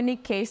some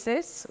unique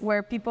cases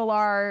where people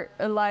are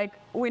like,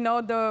 we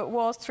know the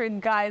Wall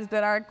Street guys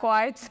that are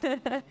quite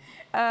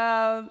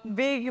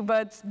big,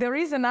 but there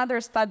is another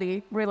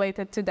study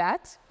related to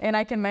that, and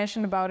I can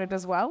mention about it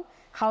as well,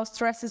 how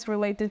stress is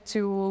related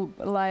to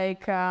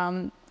like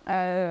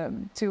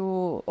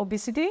to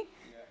obesity.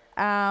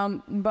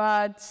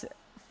 But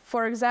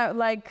for example,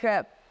 like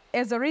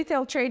as a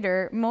retail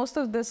trader, most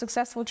of the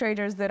successful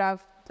traders that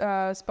I've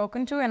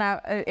spoken to,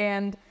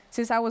 and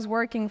since I was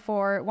working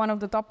for one of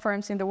the top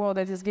firms in the world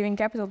that is giving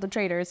capital to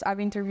traders, I've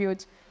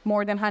interviewed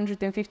more than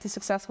 150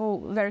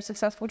 very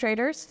successul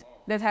traders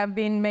that have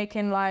been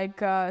making like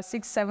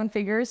 6-7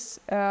 figures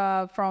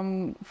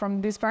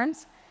from these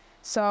firms.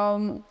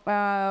 So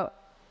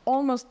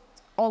almost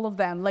all of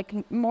them,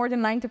 like more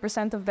than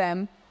 90% of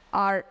them,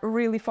 are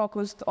really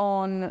focused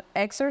on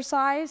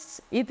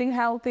exercise, eating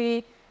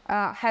healthy,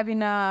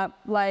 having a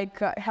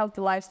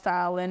healthy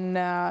lifestyle,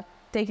 and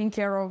taking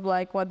care of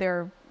like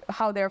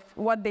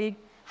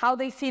how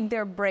they feed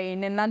their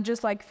brain, and not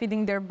just like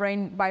feeding their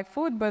brain by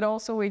food, but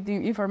also with the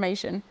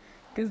information,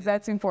 because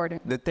that's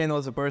important. The 10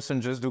 other person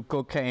just do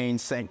cocaine,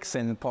 sex,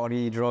 and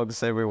party,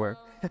 drugs everywhere.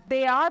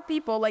 There are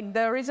people, like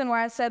the reason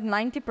why I said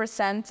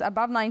 90%,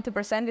 above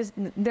 90% is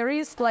there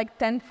is like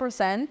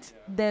 10%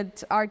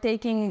 that are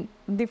taking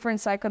different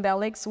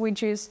psychedelics,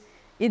 which is,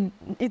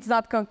 it's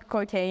not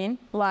cocaine,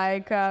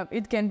 like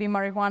it can be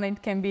marijuana,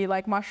 it can be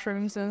like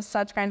mushrooms and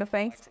such kind of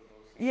things.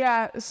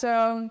 Yeah,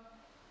 so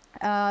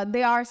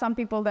there are some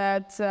people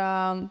that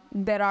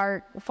that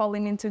are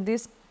falling into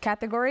this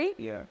category,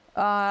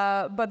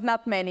 but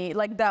not many.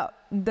 Like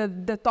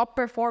the top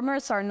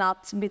performers are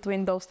not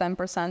between those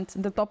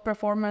 10%. The top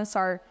performers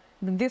are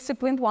the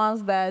disciplined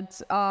ones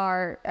that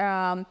are.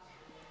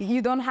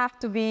 You don't have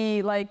to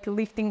be like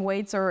lifting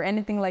weights or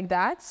anything like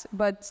that,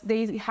 but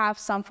they have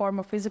some form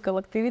of physical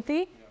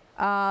activity.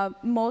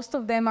 Most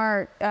of them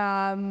are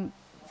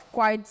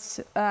quite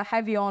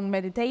heavy on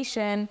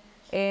meditation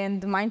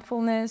and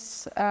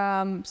mindfulness.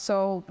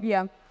 So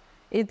yeah,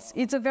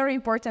 it's a very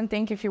important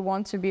thing if you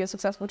want to be a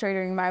successful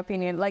trader, in my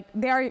opinion. Like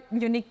there are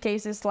unique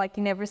cases like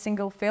in every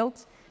single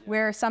field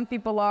where some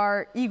people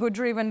are ego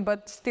driven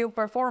but still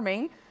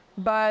performing,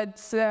 but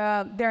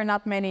there are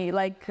not many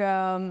like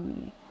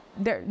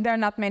there are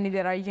not many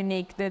that are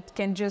unique that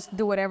can just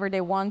do whatever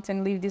they want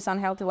and live this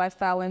unhealthy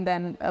lifestyle and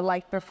then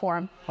like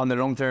perform. On the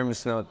long term,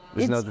 it's not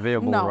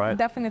viable, no, right?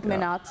 Definitely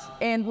not.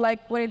 And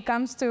like when it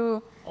comes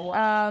to,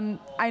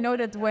 I know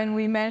that when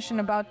we mention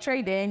about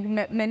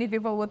trading, many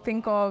people would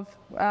think of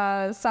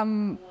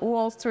some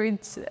Wall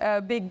Street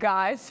big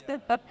guys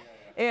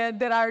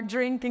that are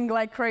drinking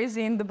like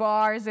crazy in the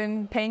bars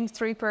and paying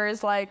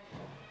strippers like.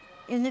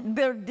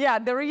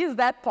 There is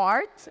that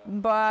part,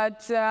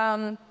 but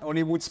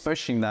Hollywood's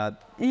pushing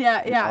that.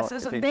 Yeah.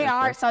 So they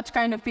are such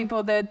kind of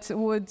people that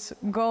would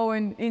go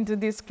into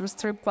this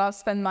strip club,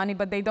 spend money,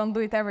 but they don't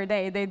do it every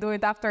day. They do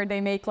it after they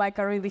make like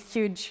a really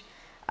huge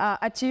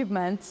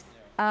achievement.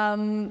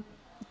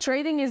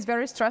 Trading is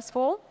very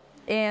stressful,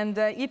 and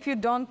if you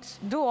don't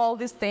do all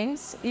these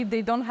things, if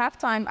they don't have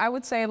time, I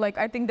would say like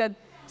I think that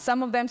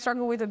some of them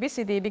struggle with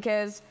obesity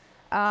because.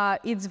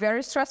 It's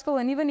very stressful,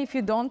 and even if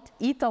you don't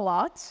eat a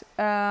lot,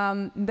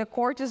 the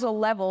cortisol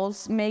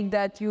levels make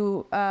that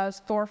you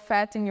store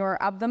fat in your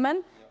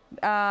abdomen.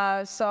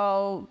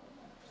 So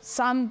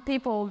some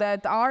people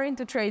that are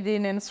into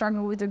trading and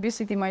struggle with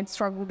obesity might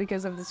struggle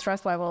because of the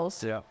stress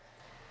levels. Yeah.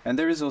 And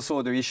there is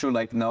also the issue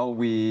like now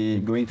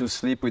we going to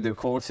sleep with the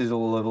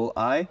cortisol level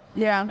high.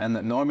 Yeah.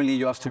 And normally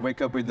you have to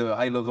wake up with the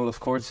high level of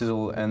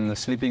cortisol and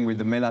sleeping with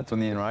the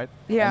melatonin, right?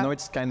 Yeah. I know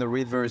it's kind of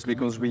reverse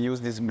because we use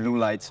this blue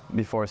light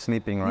before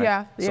sleeping, right?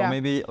 Yeah. So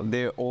maybe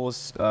they're all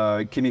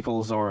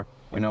chemicals or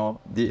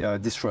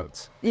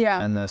disrupt.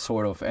 Yeah. And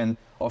sort of. And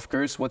of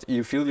course, what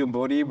you fill your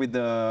body with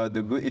the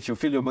good. If you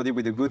fill your body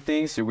with the good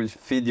things, you will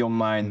feed your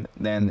mind.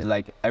 Then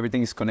like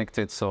everything is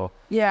connected. So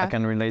yeah. I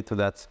can relate to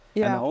that.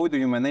 Yeah. And how do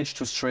you manage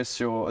to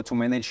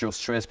manage your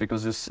stress?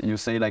 Because you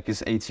say like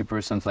it's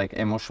 80% like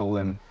emotional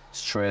and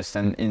stressed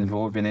and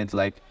involved in it.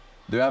 Like,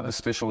 do you have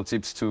special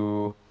tips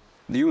to?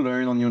 Do you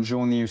learn on your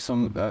journey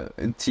some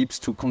tips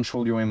to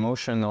control your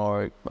emotion,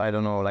 or I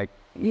don't know, like?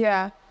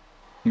 Yeah.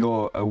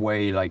 Go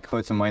away, like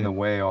put your mind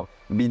away, or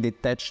be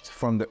detached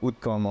from the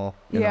outcome, or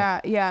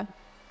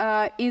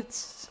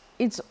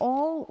it's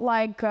all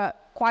like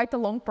quite a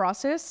long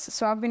process.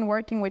 So I've been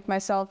working with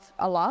myself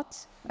a lot,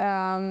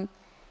 and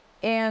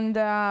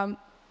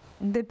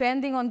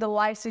depending on the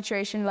life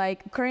situation,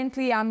 like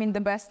currently I'm in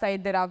the best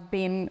state that I've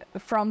been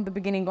from the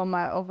beginning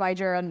of my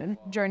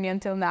journey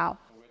until now.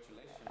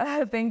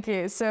 Thank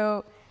you.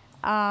 So.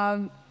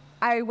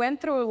 I went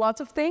through lots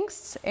of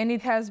things, and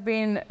it has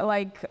been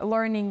like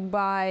learning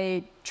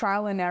by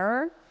trial and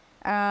error.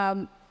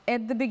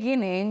 At the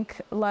beginning,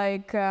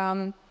 like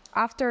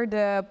after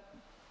the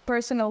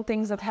personal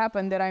things that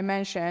happened that I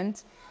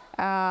mentioned,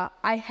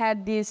 I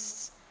had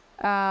this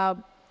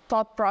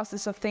thought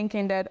process of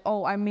thinking that,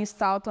 oh, I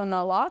missed out on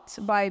a lot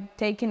by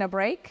taking a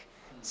break.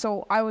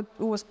 So I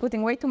was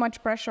putting way too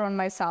much pressure on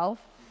myself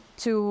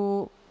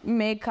to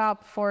make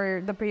up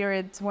for the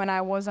period when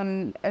I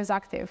wasn't as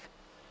active.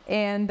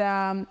 And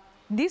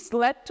this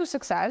led to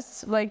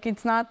success. Like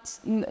it's not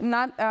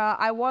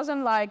I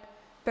wasn't like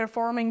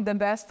performing the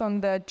best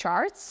on the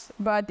charts,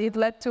 but it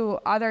led to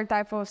other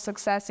type of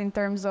success in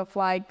terms of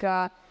like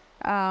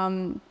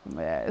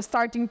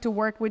starting to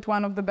work with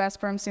one of the best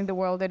firms in the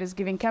world that is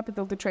giving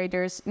capital to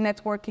traders,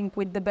 networking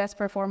with the best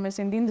performers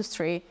in the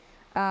industry.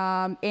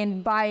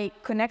 And by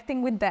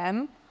connecting with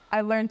them,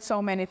 I learned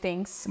so many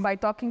things. By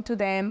talking to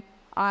them,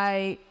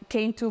 I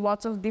came to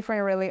lots of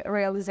different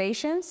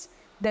realizations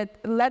that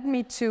led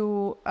me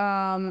to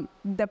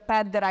the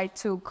path that I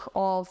took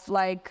of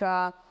like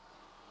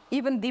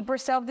even deeper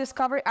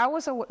self-discovery. I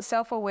was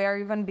self-aware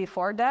even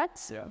before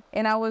that. Yeah.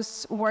 And I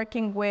was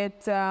working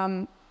with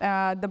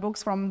the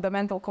books from the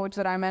mental coach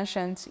that I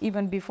mentioned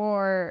even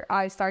before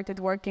I started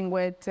working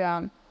with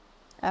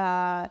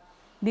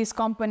these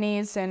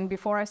companies and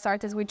before I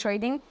started with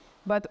trading.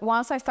 But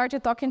once I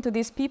started talking to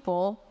these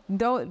people,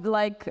 though,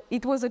 like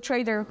it was a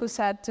trader who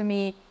said to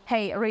me,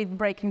 hey, read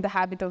Breaking the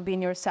Habit of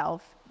Being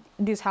Yourself.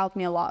 This helped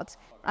me a lot.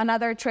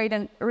 Another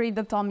trader, read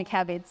Atomic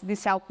Habits.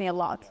 This helped me a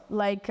lot.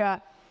 Like,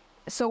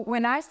 so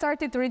when I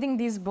started reading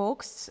these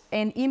books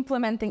and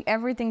implementing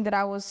everything that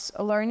I was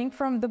learning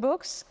from the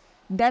books,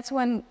 that's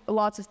when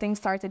lots of things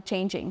started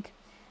changing.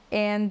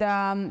 And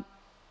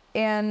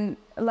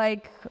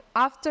like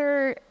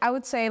after, I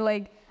would say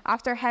like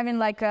after having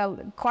like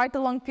quite a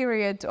long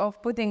period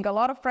of putting a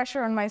lot of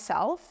pressure on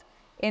myself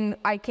And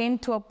I came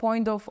to a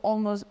point of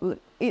almost,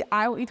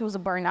 it was a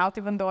burnout,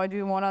 even though I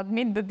didn't want to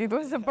admit that it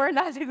was a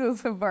burnout, it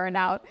was a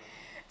burnout.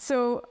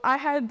 So I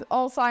had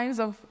all signs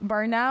of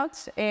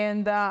burnout,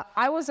 and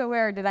I was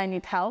aware that I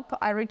need help.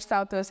 I reached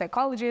out to a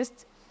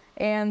psychologist,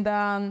 and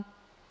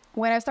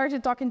when I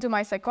started talking to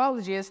my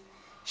psychologist,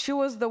 she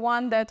was the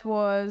one that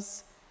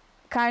was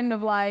kind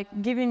of like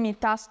giving me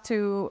tasks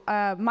to,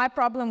 my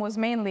problem was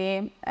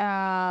mainly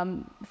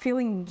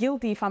feeling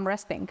guilty if I'm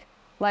resting.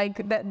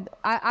 Like that,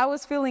 I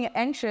was feeling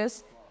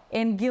anxious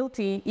and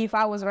guilty if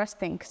I was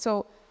resting.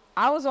 So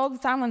I was all the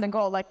time on the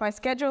go. Like my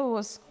schedule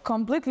was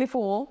completely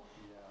full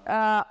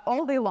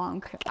all day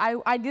long.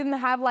 I didn't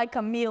have like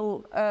a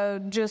meal,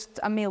 just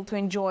a meal to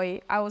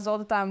enjoy. I was all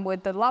the time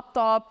with the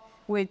laptop,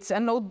 with a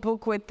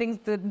notebook, with things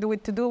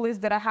with to-do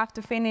lists that I have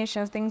to finish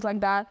and things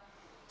like that.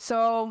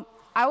 So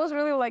I was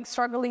really like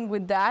struggling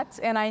with that,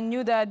 and I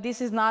knew that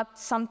this is not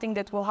something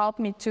that will help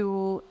me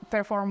to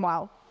perform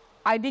well.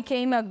 I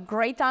became a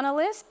great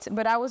analyst,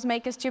 but I was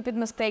making stupid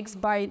mistakes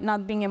by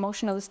not being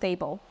emotionally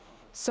stable.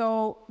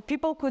 So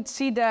people could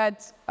see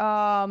that,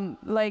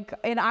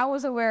 and I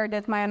was aware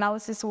that my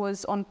analysis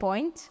was on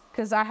point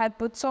because I had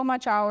put so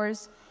much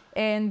hours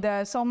and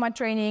so much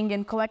training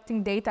and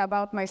collecting data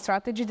about my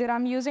strategy that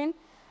I'm using.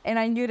 And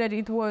I knew that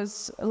it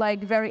was like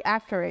very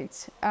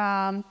accurate.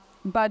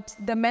 But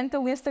the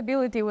mental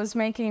instability was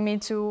making me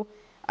to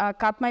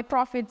cut my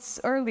profits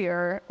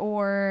earlier,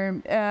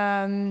 or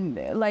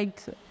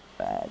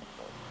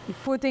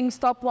putting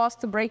stop loss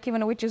to break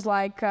even, which is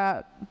like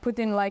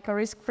putting like a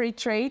risk-free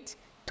trade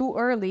too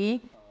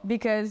early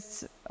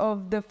because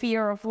of the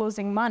fear of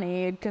losing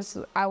money, because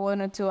I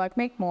wanted to like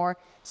make more.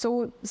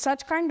 So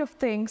such kind of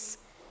things,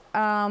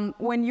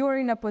 when you're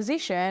in a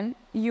position,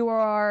 you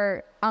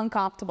are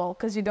uncomfortable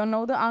because you don't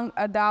know the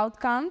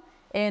outcome.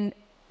 And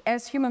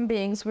as human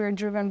beings, we're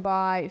driven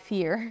by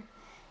fear.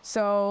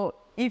 So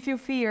if you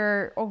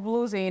fear of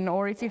losing,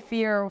 or if you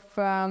fear of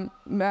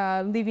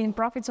leaving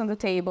profits on the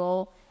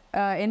table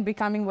and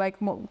becoming like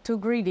too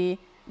greedy,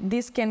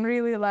 this can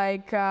really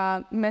like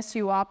mess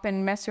you up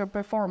and mess your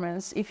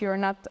performance if you're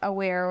not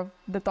aware of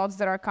the thoughts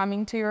that are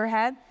coming to your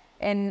head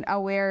and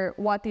aware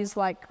what is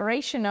like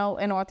rational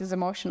and what is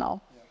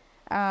emotional.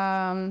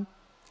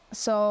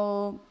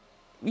 So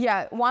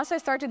yeah, once I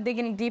started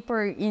digging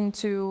deeper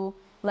into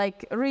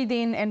like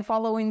reading and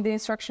following the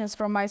instructions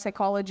from my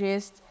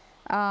psychologist,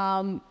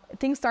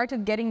 things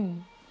started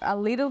getting a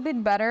little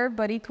bit better,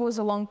 but it was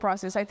a long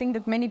process. I think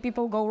that many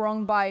people go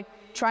wrong by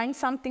trying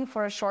something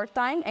for a short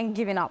time and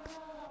giving up.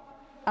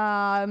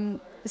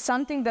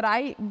 Something that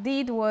I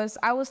did was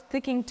I was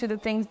sticking to the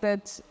things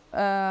that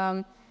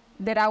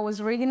that I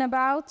was reading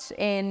about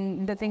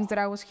and the things that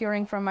I was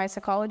hearing from my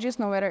psychologist.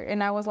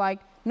 And I was like,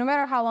 no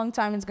matter how long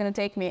time it's gonna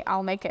take me,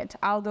 I'll make it.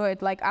 I'll do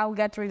it. Like I'll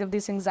get rid of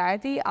this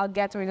anxiety. I'll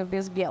get rid of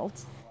this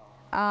guilt.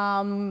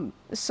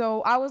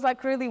 So I was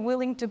like really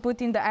willing to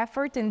put in the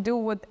effort and do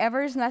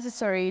whatever is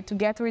necessary to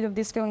get rid of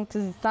this feeling,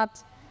 because it's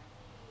not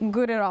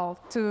good at all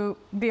to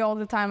be all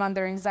the time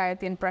under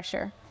anxiety and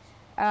pressure.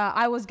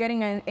 I was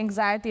getting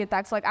anxiety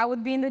attacks. Like I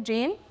would be in the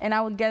gym and I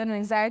would get an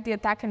anxiety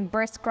attack and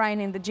burst crying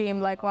in the gym,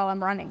 like while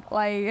I'm running.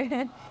 Like,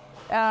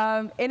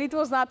 and it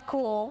was not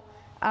cool.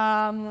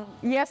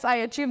 Yes, I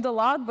achieved a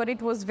lot, but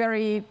it was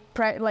very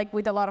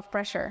with a lot of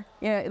pressure,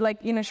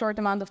 like in a short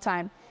amount of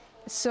time.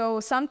 So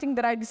something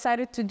that I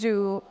decided to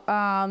do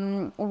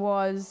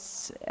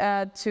was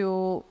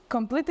to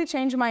completely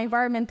change my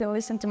environment and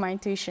listen to my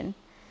intuition.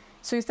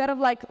 So instead of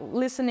like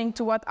listening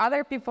to what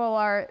other people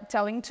are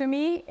telling to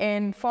me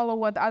and follow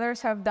what others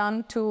have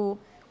done to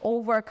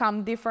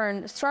overcome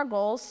different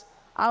struggles,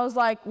 I was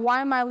like,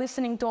 why am I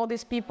listening to all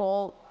these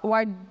people?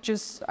 Why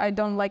I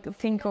don't like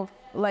think of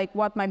like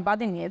what my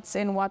body needs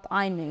and what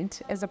I need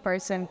as a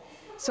person.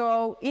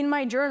 So in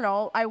my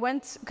journal, I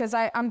went, because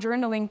I'm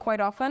journaling quite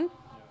often,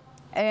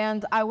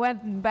 and I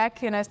went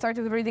back and I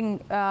started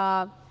reading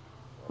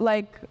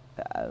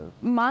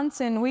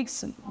months and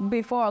weeks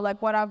before,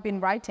 like what I've been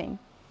writing.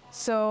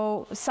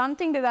 So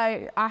something that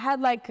I had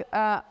like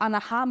an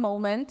aha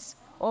moment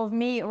of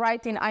me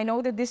writing, I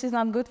know that this is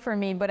not good for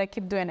me, but I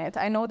keep doing it.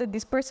 I know that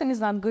this person is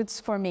not good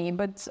for me,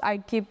 but I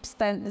keep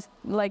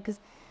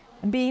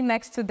being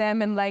next to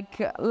them and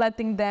like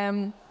letting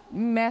them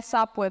mess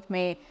up with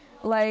me.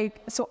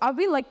 Like, so I've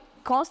been like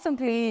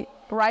constantly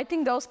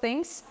writing those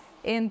things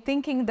and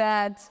thinking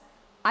that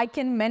I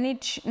can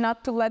manage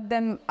not to let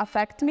them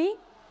affect me,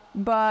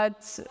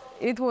 but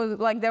it was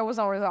like there was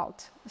no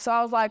result. So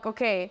I was like,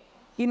 okay,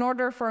 in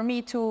order for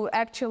me to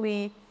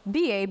actually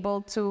be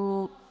able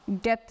to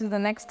get to the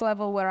next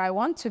level where I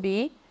want to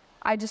be,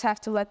 I just have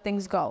to let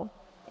things go.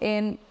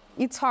 And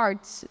it's hard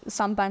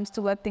sometimes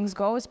to let things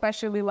go,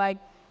 especially like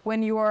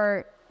when you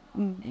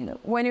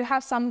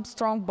have some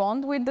strong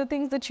bond with the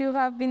things that you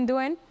have been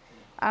doing.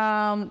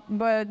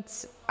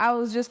 But I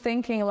was just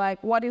thinking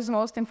like what is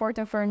most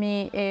important for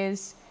me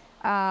is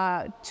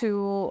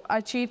to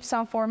achieve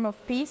some form of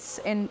peace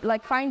and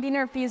like find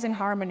inner peace and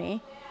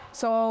harmony.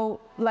 So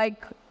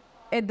like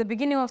at the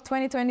beginning of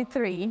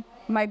 2023,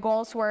 my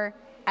goals were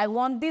I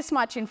want this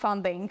much in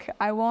funding.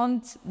 I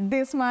want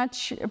this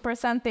much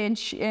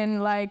percentage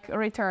in like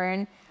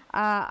return.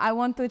 I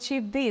want to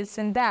achieve this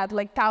and that,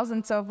 like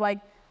thousands of like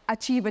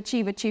achieve,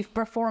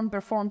 perform.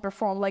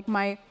 Like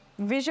my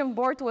vision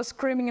board was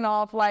screaming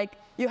off like,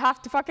 you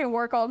have to fucking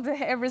work all day,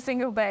 every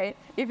single day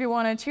if you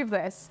want to achieve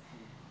this.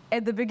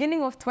 At the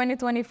beginning of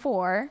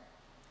 2024,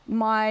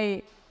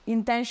 my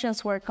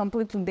intentions were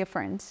completely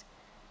different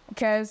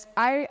because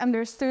I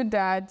understood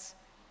that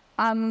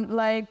I'm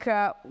like,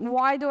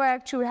 why do I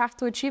actually have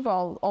to achieve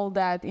all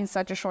that in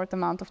such a short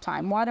amount of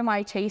time? What am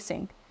I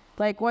chasing?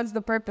 Like, what's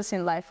the purpose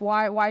in life?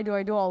 Why do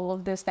I do all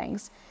of these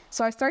things?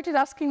 So I started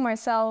asking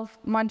myself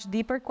much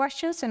deeper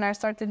questions, and I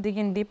started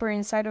digging deeper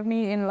inside of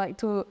me and like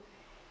to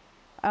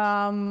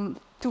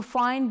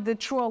find the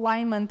true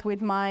alignment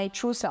with my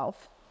true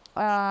self.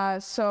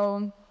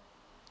 So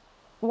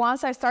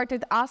once I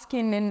started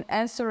asking and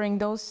answering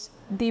those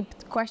deep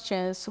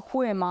questions,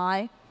 who am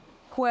I?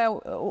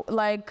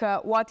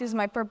 What is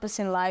my purpose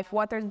in life?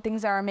 What are the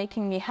things that are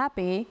making me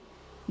happy?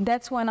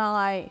 That's when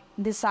I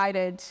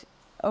decided,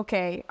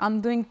 okay,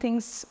 I'm doing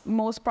things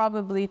most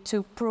probably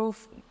to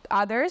prove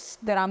others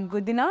that I'm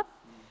good enough.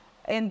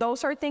 And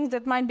those are things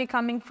that might be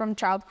coming from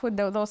childhood.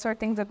 Those are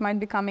things that might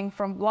be coming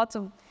from lots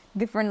of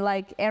different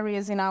like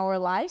areas in our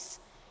lives.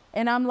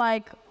 And I'm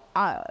like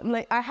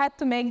I had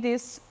to make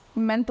this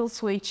mental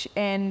switch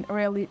and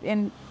really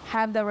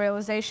have the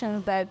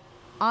realization that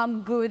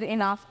I'm good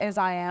enough as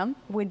I am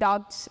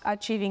without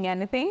achieving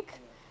anything.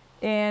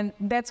 And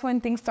that's when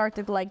things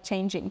started like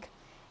changing.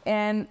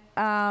 And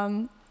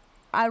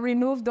I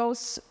removed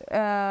those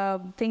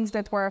things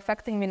that were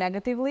affecting me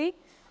negatively.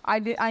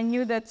 I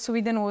knew that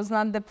Sweden was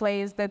not the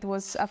place that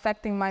was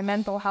affecting my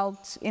mental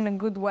health in a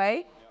good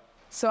way.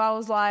 So I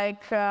was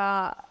like,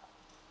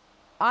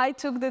 I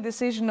took the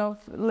decision of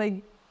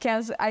like,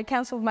 I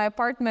canceled my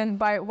apartment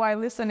while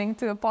listening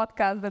to a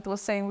podcast that was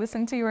saying,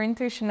 listen to your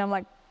intuition. I'm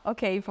like,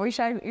 okay,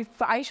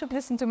 if I should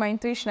listen to my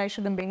intuition, I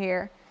shouldn't be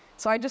here.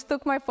 So I just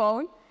took my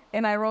phone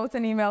and I wrote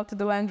an email to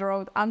the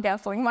landlord, I'm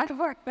canceling my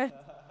apartment.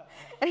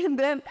 And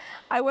then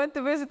I went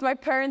to visit my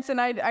parents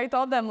and I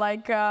told them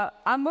like,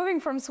 I'm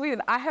moving from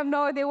Sweden. I have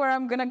no idea where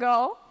I'm gonna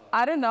go.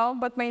 I don't know,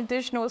 but my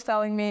intuition was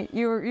telling me,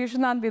 you should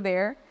not be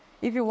there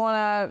if you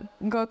wanna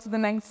go to the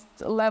next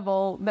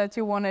level that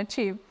you wanna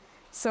achieve.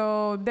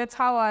 So that's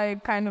how I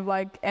kind of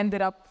like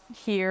ended up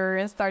here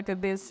and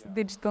started this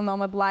digital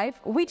nomad life,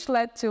 which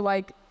led to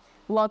like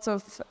lots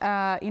of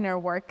inner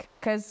work.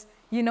 Because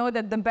you know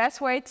that the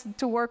best way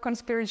to work on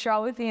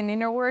spirituality and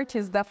inner work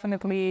is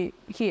definitely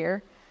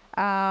here.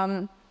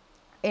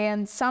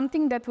 And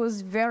something that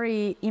was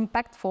very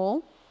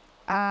impactful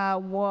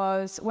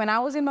was when I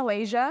was in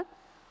Malaysia,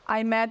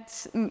 I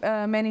met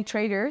many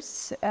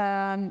traders,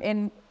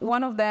 and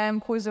one of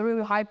them, who is a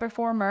really high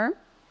performer,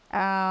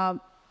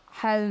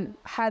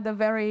 had a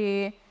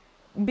very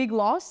big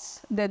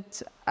loss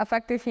that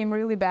affected him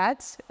really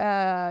bad.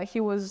 He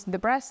was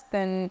depressed,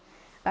 and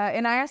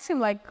I asked him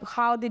like,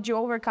 how did you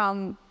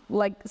overcome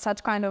like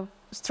such kind of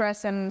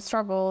stress and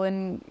struggle?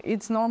 And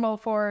it's normal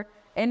for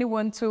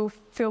anyone to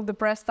feel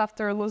depressed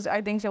after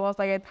I think he lost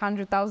like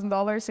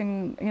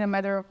 $800,000 in a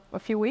matter of a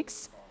few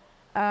weeks.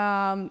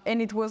 And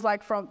it was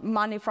like from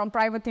money from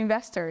private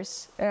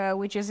investors,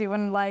 which is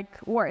even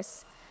like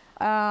worse.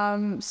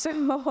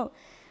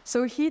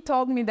 So he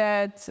told me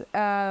that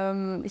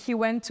he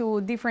went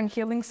to different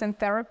healings and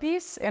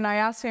therapies, and I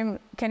asked him,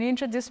 can you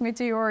introduce me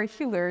to your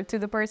healer, to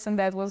the person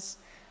that was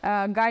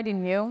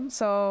guiding you?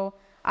 So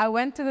I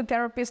went to the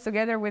therapist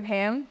together with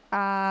him.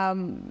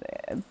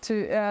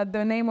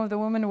 The name of the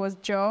woman was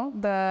Jo,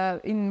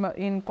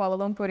 in Kuala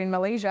Lumpur in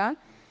Malaysia.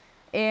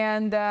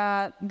 And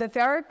the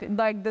therapy,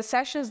 like the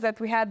sessions that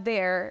we had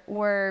there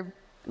were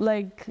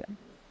like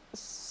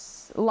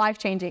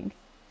life-changing.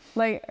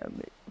 Like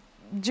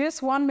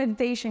just one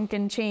meditation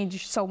can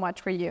change so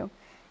much for you.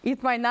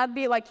 It might not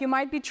be like, you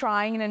might be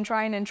trying and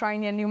trying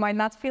and you might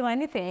not feel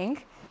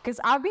anything. Because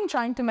I've been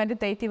trying to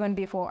meditate even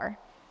before,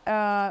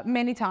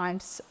 many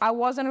times. I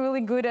wasn't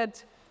really good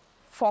at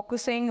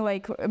focusing,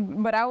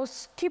 but I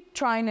was keep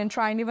trying and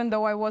trying, even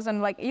though I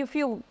wasn't like, you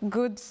feel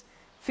good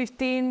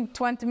 15,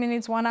 20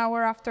 minutes, 1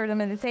 hour after the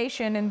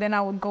meditation, and then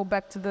I would go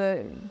back to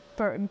the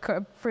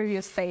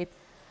previous state.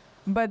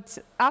 But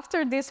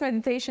after this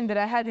meditation that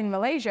I had in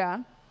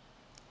Malaysia,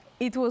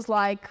 it was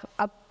like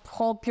a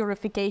whole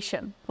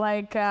purification.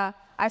 Like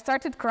I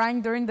started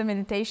crying during the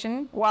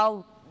meditation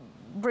while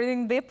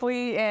breathing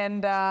deeply,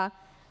 and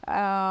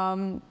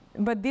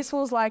but this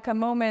was like a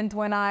moment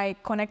when I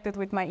connected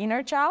with my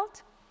inner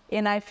child,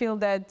 and I feel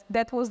that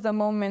that was the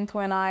moment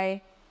when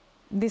I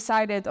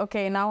decided,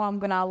 okay, now I'm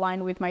gonna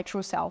align with my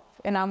true self.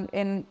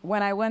 And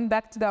when I went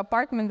back to the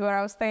apartment where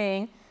I was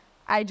staying,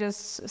 I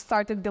just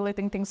started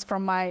deleting things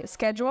from my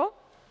schedule,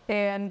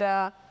 and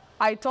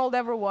I told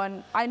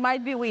everyone, I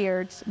might be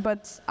weird,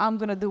 but I'm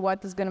gonna do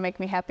what is gonna make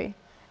me happy.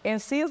 And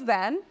since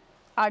then,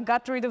 I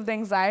got rid of the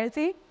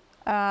anxiety,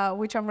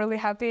 which I'm really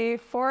happy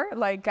for.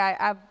 Like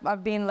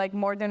I've been like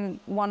more than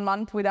 1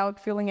 month without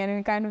feeling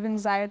any kind of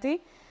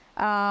anxiety.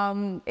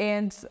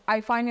 And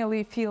I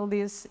finally feel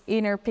this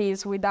inner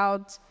peace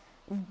without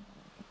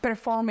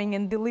performing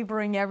and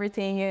delivering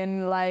everything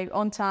in like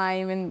on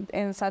time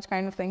and such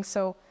kind of things.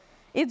 So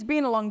it's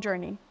been a long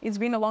journey. It's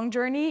been a long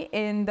journey,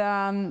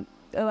 and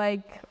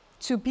like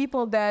to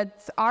people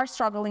that are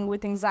struggling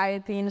with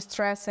anxiety and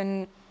stress,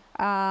 and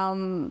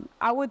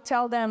I would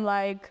tell them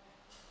like,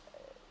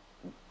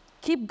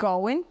 keep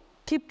going,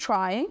 keep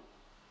trying,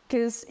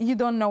 because you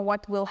don't know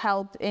what will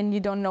help and you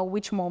don't know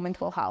which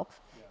moment will help.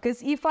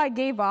 Because if I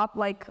gave up,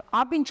 like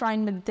I've been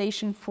trying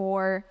meditation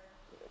for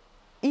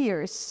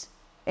years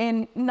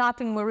and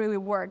nothing really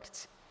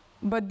worked.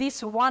 But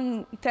this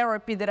one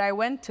therapy that I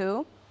went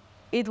to,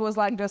 it was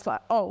like just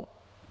like, oh,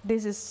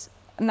 this is,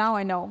 now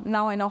I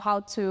know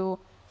how to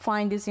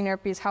find this inner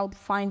peace, how to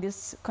find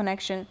this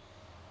connection.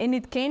 And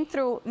it came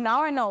through,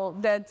 now I know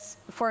that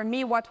for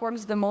me, what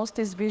works the most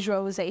is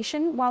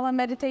visualization while I'm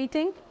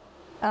meditating,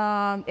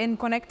 and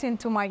connecting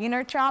to my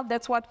inner child.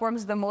 That's what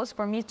works the most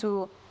for me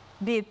to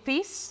be at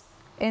peace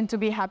and to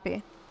be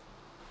happy.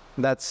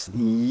 That's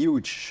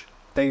huge.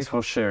 Thanks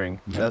for sharing.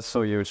 That's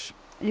so huge.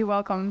 You're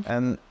welcome.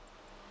 And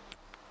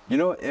you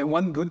know,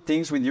 one good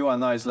things with you,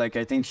 Anna, is like,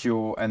 I think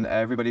you and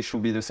everybody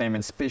should be the same,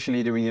 and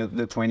especially during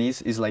the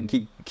 20s, is like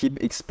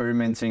keep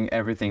experimenting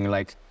everything.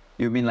 Like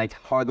you've been like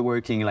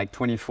hardworking, like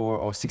 24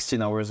 or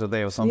 16 hours a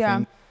day or something.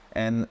 Yeah.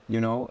 And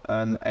you know,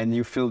 and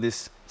you feel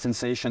this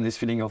sensation, this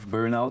feeling of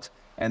burnout,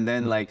 and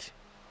then like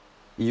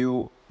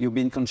you've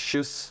been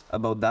conscious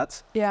about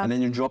that. Yeah. And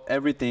then you drop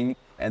everything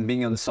and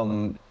being on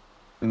some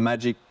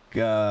magic,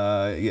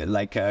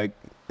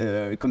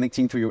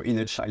 connecting to your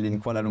inner child in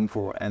Kuala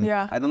Lumpur. And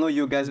Yeah. I don't know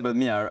you guys, but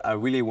me, I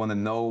really want to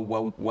know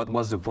what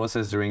was the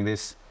process during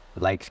this,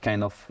 like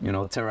kind of, you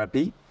know,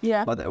 therapy.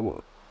 Yeah. But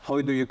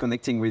how do you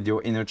connecting with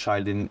your inner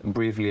child in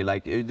briefly?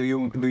 Like, do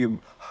you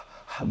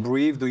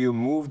breathe? Do you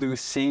move? Do you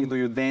sing? Do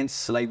you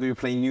dance? Like, do you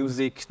play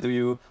music?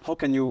 How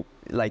can you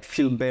like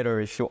feel better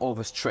if you're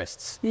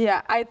overstressed?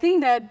 Yeah, I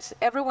think that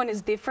everyone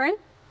is different.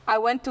 I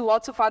went to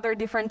lots of other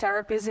different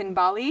therapies in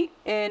Bali,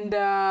 and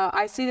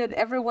I see that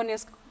everyone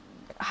is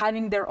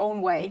having their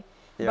own way.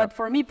 Yeah. But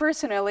for me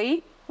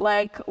personally,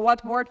 like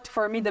what worked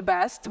for me the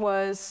best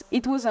was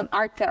an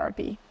art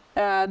therapy.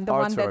 The Art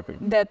one therapy.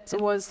 that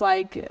was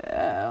like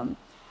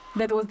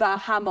that was the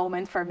aha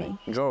moment for me.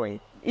 Drawing.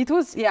 It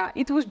was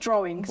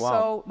drawing. Wow,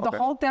 So the okay.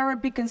 whole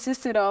therapy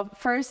consisted of,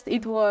 first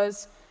it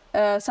was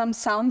some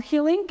sound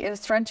healing and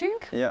stretching.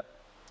 Yeah.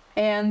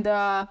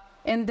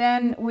 And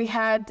then we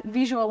had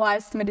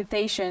visualized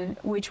meditation,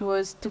 which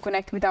was to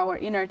connect with our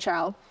inner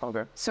child.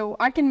 Okay. So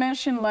I can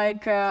mention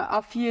like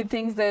a few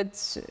things that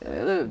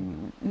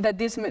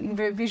these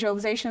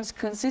visualizations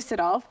consisted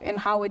of, and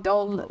how it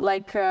all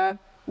like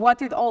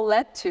what it all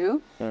led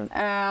to.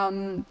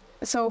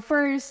 So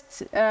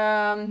first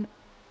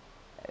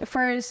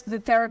the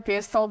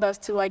therapist told us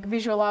to like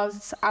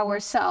visualize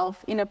ourselves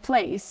in a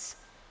place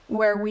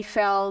where we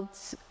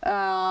felt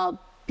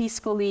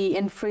peacefully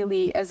and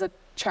freely as a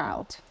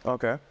child.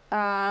 Okay.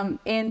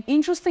 And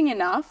interesting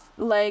enough,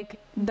 like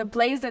the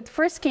place that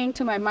first came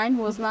to my mind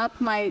was not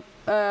my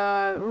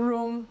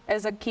room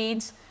as a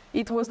kid.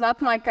 It was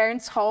not my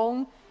parents'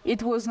 home.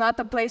 It was not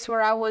a place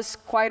where I was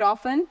quite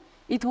often.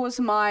 It was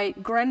my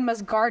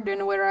grandma's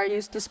garden where I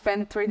used to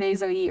spend 3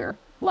 days a year.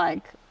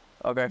 Like,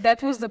 Okay.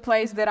 that was the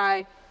place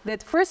that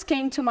first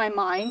came to my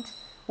mind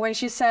when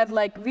she said,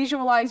 like,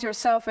 visualize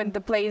yourself in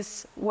the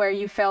place where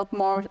you felt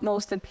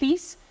most at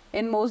peace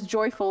and most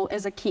joyful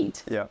as a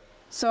kid. Yeah.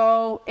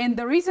 So, and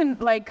the reason,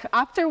 like,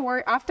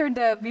 after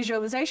the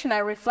visualization, I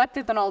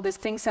reflected on all these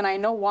things, and I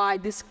know why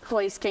this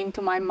place came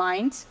to my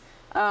mind.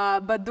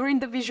 But during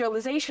the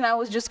visualization, I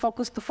was just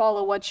focused to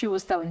follow what she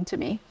was telling to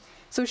me.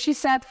 So she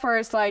said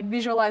first, like,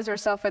 visualize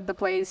yourself at the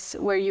place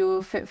where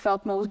you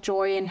felt most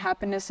joy and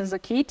happiness as a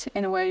kid,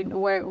 and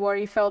where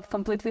you felt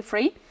completely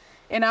free.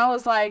 And I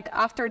was like,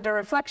 after the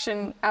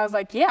reflection, I was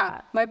like,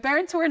 yeah, my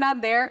parents were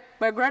not there.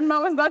 My grandma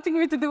was letting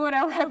me to do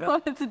whatever I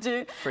wanted to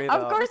do. Freedom.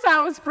 Of course,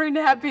 I was pretty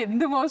happy,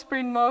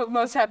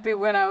 most happy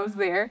when I was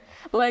there.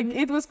 Like,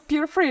 it was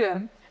pure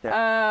freedom.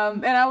 Yeah.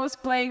 And I was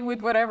playing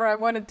with whatever I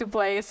wanted to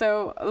play.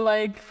 So,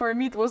 like, for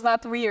me, it was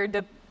not weird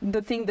that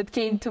the thing that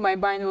came to my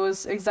mind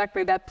was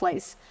exactly that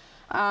place.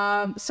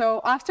 So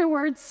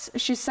afterwards,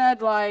 she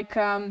said, like,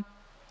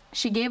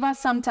 she gave us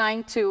some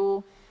time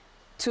to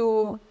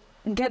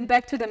get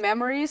back to the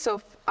memories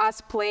of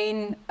us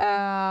playing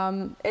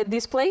at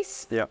this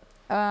place. Yeah.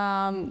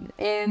 And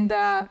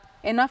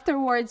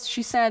afterwards,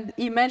 she said,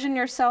 imagine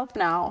yourself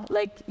now,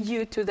 like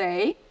you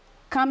today,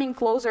 coming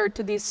closer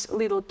to this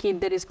little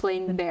kid that is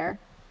playing there.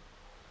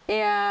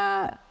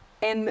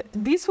 And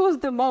this was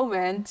the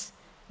moment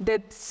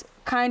that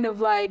kind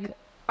of like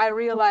I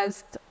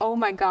realized, oh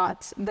my God,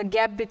 the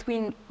gap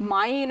between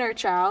my inner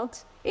child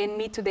and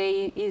me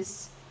today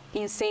is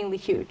insanely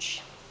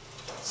huge.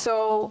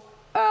 So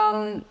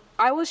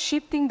I was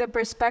shifting the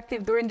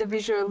perspective during the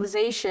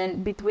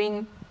visualization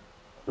between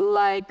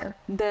like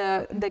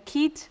the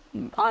kid,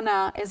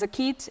 Anna as a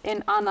kid,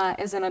 and Anna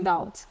as an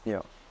adult.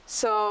 Yeah.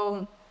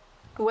 So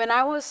when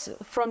I was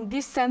from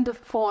this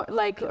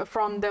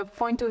from the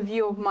point of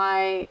view of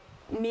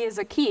me as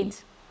a kid,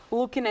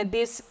 looking at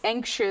this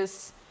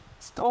anxious,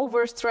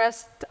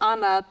 overstressed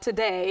Anna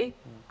today,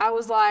 I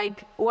was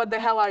like, what the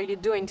hell are you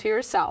doing to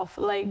yourself?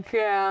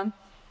 And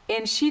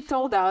she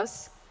told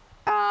us,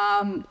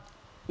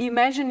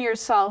 imagine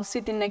yourself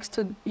sitting next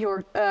to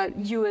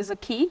you as a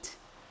kid.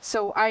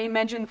 So I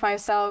imagined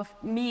myself,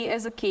 me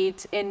as a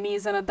kid and me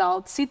as an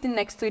adult, sitting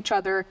next to each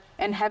other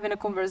and having a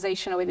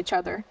conversation with each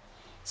other.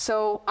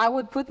 So I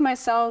would put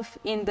myself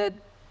in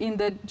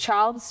the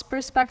child's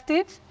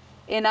perspective,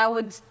 and I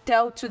would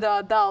tell to the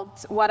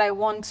adult what I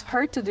want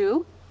her to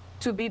do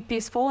to be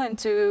peaceful and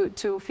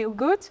to feel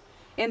good.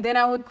 And then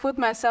I would put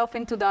myself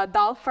into the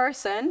adult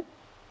person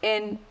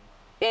and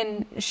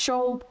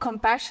show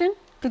compassion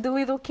to the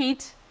little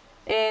kid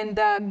and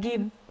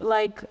give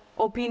like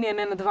opinion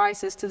and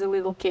advices to the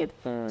little kid.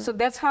 So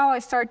that's how I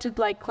started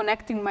like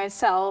connecting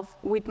myself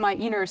with my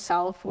inner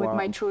self, with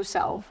my true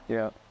self.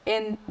 Yeah.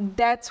 And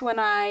that's when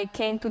I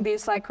came to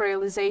this like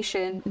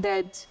realization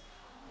that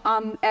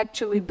I'm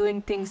actually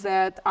doing things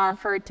that are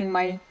hurting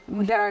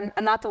that are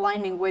not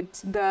aligning with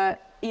the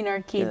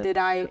inner kid that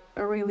I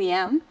really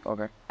am.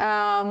 Okay.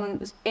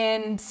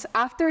 And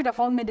after the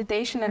whole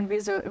meditation and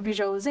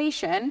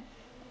visualization,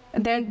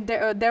 then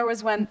there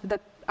was when the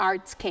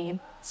arts came.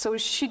 So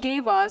she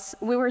gave us,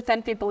 we were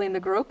 10 people in the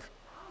group,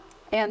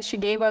 and she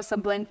gave us a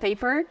blank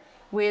paper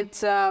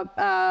with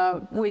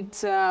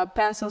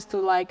pencils to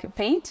like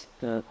paint.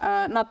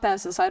 Not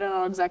pencils, I don't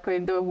know exactly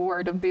the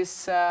word of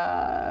this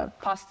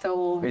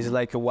pastel. Is it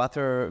like a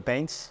water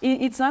paints?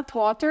 It's not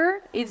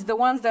water, it's the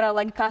ones that are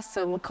like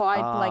pastel,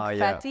 quite like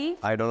fatty.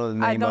 I don't know the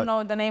name. I don't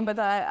know the name, but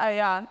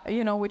I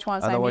you know which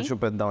ones I mean. I know what you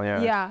put down,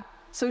 yeah. Yeah.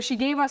 So she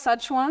gave us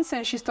such ones,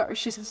 and she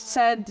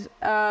said,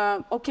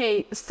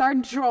 okay,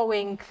 start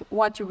drawing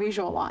what you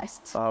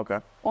visualized. Okay.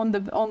 On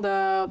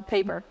the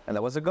paper. And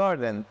that was a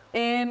garden.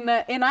 And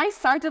I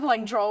started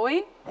like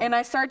drawing, and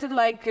I started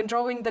like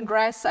drawing the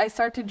grass. I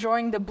started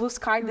drawing the blue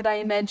sky that I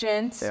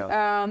imagined.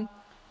 Yeah.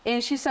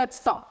 And she said,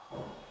 stop.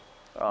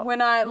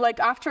 When I, like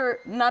after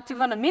not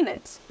even a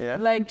minute,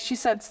 like she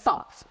said,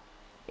 stop.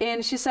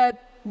 And she said,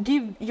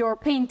 give your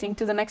painting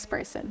to the next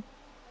person.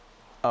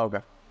 Okay.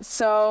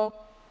 So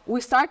we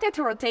started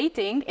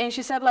rotating, and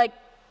she said like,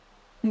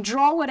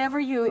 draw whatever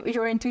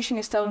your intuition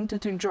is telling you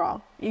to draw.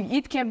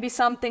 It can be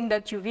something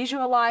that you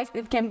visualize.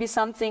 It can be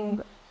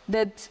something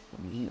that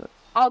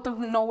out of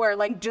nowhere,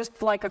 like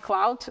just like a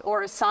cloud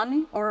or a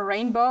sun or a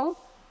rainbow,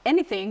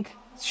 anything.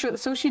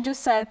 So she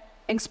just said,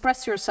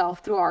 express yourself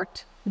through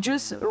art.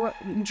 Just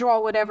draw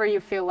whatever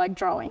you feel like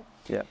drawing.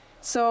 Yeah.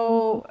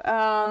 So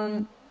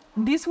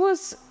this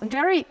was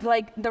very,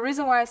 like, the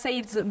reason why I say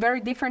it's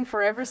very different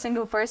for every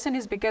single person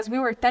is because we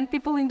were 10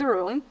 people in the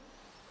room,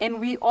 and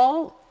we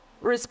all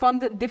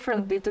responded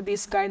differently to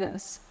this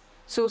guidance.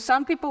 So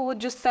some people would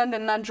just stand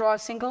and not draw a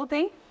single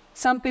thing.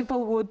 Some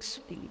people would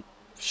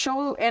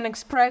show and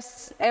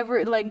express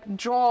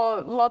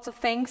draw lots of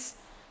things.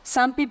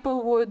 Some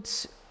people would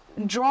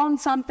draw on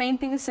some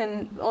paintings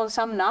and on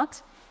some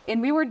not.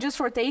 And we were just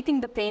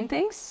rotating the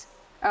paintings.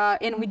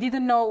 And we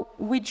didn't know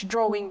which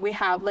drawing we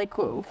have, like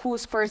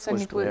whose person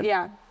it was.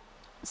 Yeah.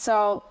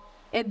 So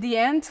at the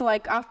end,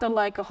 like after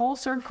like a whole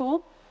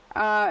circle,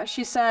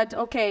 she said,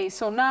 okay,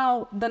 so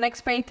now the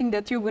next painting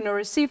that you're going to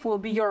receive will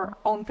be your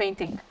own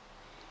painting.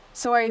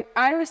 So I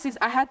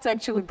had to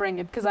actually bring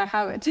it because I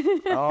have it.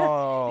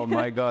 Oh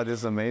my God,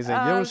 it's amazing.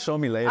 You will show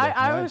me later.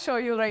 I will show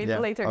you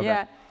later. Okay.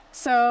 Yeah.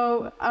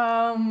 So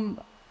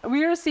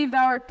we received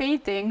our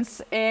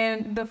paintings,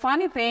 and the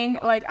funny thing,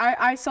 like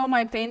I saw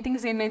my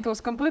paintings and it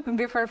was completely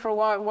different from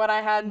what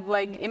I had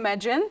like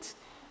imagined.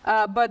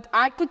 But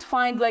I could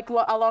find like a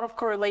lot of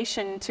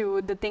correlation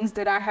to the things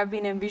that I have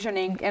been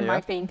envisioning in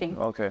my painting.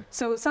 Okay.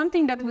 So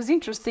something that was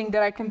interesting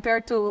that I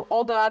compared to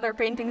all the other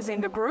paintings in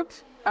the group,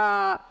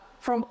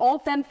 from all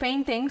 10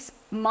 paintings,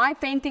 my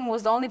painting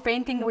was the only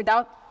painting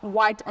without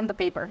white on the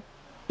paper.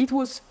 It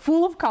was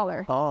full of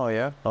color. Oh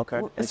yeah,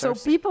 okay. So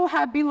people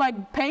have been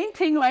like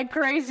painting like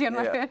crazy on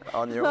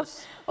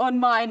yours. On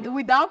mine,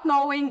 without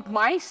knowing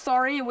my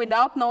story,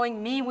 without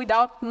knowing me,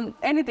 without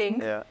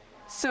anything. Yeah.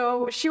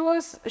 So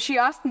she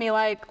asked me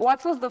like,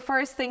 what was the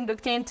first thing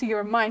that came to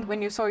your mind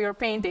when you saw your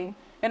painting?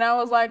 And I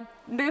was like,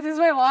 this is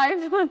my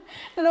life.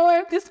 No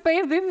empty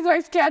space, this is my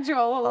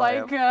schedule.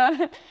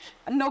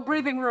 No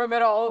breathing room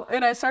at all.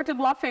 And I started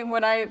laughing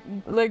when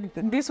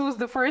this was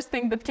the first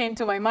thing that came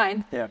to my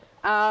mind. Yeah.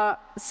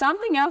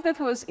 Something else that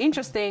was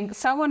interesting,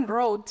 someone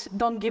wrote,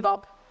 don't give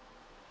up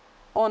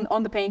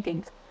on the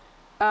painting.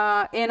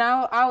 And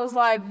I was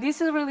like,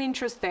 this is really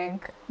interesting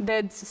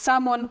that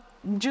someone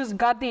just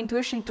got the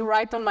intuition to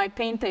write on my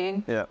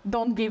painting,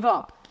 don't give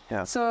up.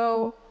 Yeah.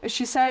 So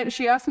she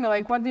asked me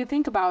like, what do you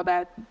think about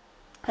that?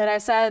 And I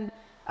said,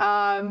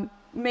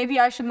 maybe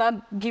I should not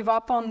give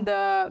up on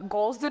the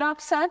goals that I've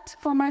set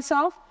for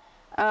myself.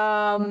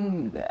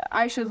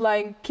 I should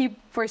like keep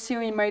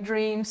pursuing my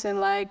dreams and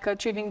like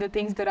achieving the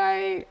things that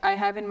I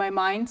have in my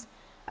mind.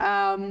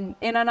 And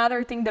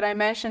another thing that I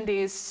mentioned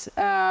is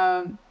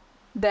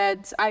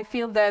that I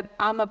feel that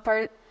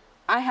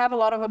I have a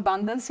lot of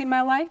abundance in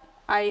my life.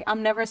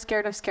 I'm never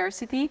scared of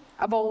scarcity.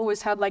 I've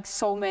always had like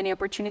so many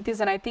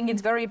opportunities, and I think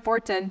it's very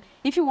important.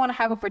 If you want to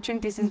have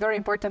opportunities, it's very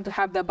important to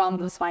have the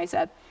abundance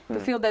mindset, to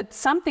feel that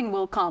something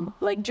will come,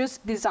 like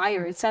just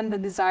desire, send the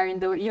desire in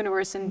the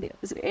universe,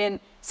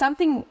 and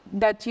something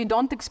that you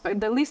don't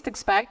expect, the least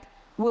expect,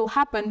 will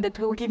happen that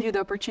will give you the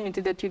opportunity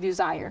that you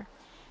desire.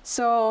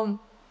 So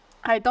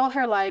I told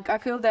her, like, I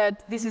feel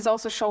that this is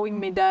also showing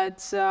me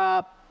that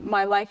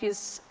my life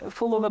is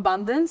full of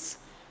abundance.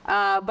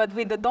 But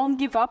with the don't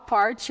give up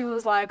part, she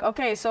was like,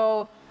 okay,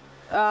 so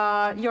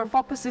your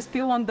focus is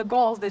still on the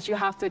goals that you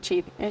have to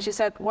achieve. And she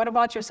said, what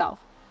about yourself?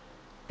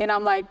 And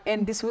I'm like,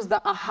 and this was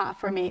the aha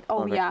for me.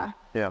 Oh, okay.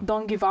 Yeah,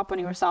 don't give up on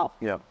yourself.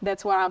 Yeah.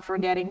 That's what I'm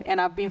forgetting, and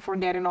I've been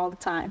forgetting all the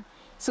time.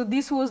 So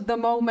this was the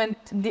moment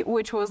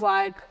which was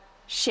like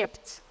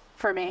shift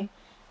for me.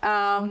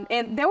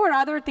 And there were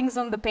other things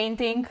on the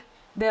painting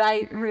that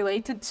I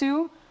related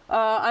to.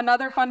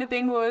 Another funny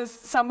thing was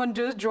someone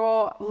just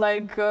draw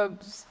like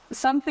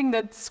something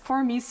that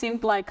for me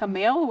seemed like a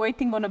male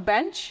waiting on a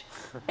bench,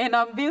 and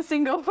I've been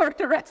single for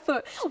the rest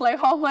of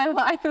like all my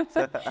life.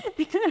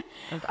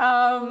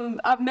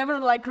 I've never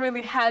like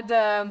really had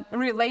a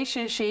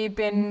relationship,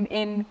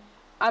 and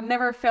I've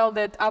never felt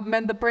that I've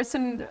met the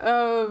person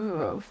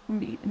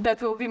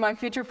that will be my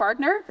future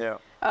partner. Yeah.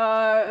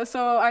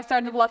 So I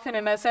started laughing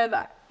and I said,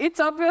 it's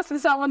obviously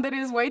someone that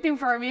is waiting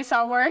for me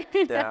somewhere.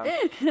 Yeah.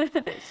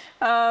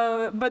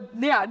 But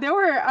yeah, there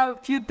were a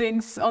few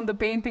things on the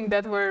painting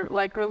that were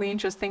like really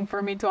interesting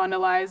for me to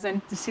analyze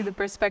and to see the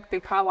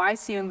perspective, how I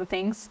see on the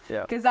things.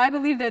 Because I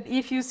believe that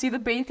if you see the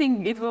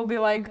painting, it will be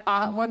like,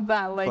 what's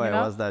that? Like, you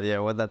know? What's that? Yeah,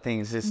 what that thing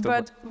is.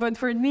 But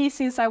for me,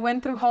 since I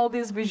went through all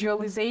this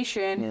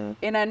visualization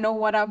and I know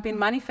what I've been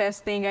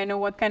manifesting, I know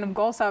what kind of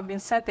goals I've been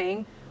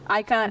setting,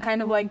 I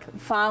kind of like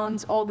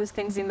found all these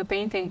things in the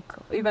painting,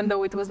 even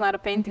though it was not a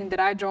painting that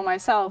I drew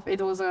myself,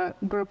 it was a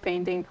group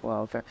painting.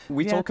 Wow, okay.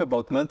 We talk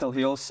about mental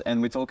health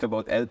and we talk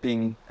about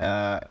helping,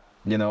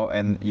 you know,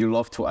 and you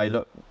love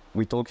to,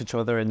 we talk each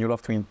other and you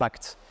love to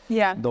impact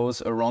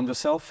those around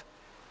yourself.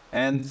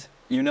 And,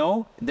 you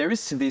know, there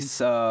is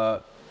this,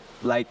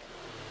 like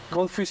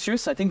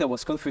Confucius, I think that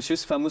was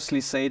Confucius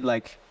famously said,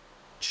 like,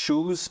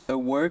 choose a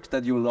work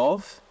that you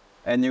love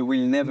and you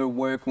will never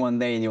work one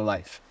day in your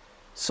life.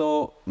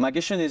 So my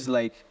question is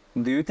like,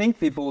 do you think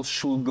people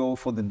should go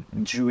for the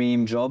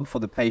dream job, for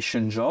the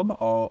passion job,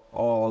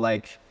 or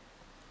like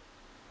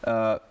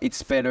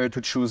it's better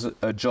to choose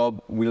a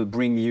job will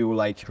bring you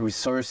like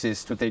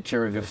resources to take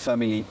care of your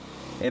family,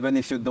 even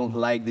if you don't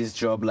like this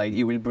job, like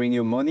it will bring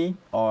you money?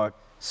 Or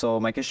so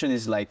my question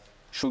is like,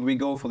 should we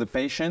go for the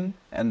passion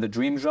and the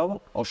dream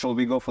job, or should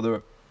we go for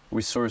the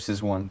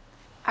resources one?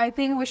 I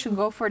think we should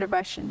go for the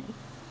passion.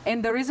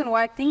 And the reason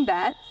why I think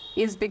that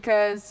is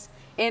because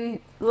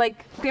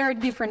like there are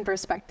different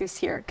perspectives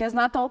here, because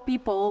not all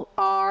people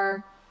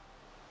are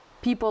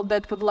people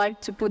that would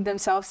like to put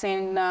themselves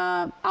in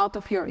out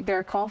of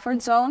their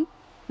comfort zone.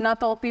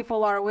 Not all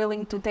people are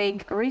willing to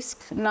take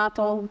risks. Not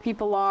all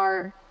people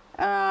are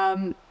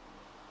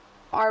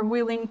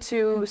willing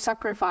to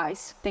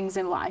sacrifice things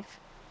in life.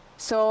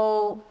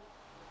 So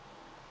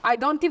I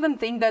don't even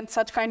think that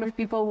such kind of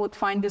people would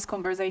find this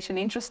conversation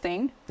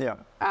interesting. Yeah.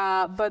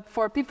 But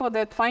for people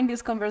that find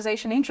this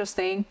conversation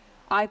interesting,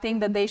 I think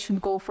that they should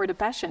go for the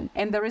passion.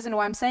 And the reason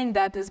why I'm saying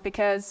that is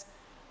because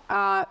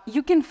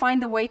you can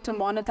find a way to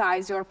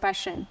monetize your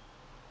passion.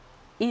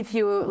 If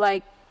you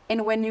like,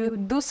 and when you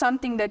do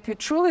something that you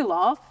truly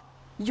love,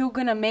 you're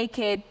gonna make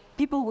it,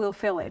 people will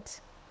feel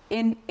it.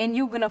 And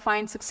you're gonna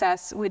find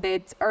success with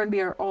it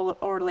earlier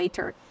or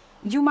later.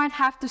 You might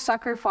have to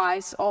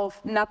sacrifice of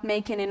not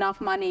making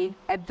enough money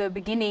at the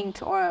beginning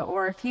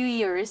or a few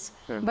years,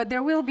 but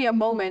there will be a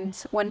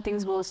moment when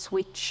things will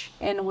switch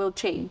and will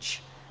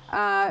change.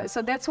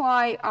 So that's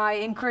why I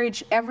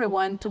encourage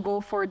everyone to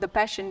go for the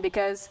passion,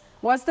 because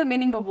what's the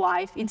meaning of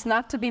life? It's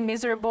not to be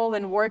miserable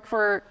and work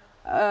for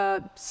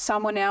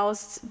someone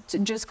else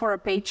just for a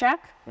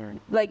paycheck.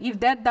 Like if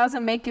that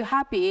doesn't make you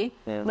happy,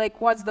 like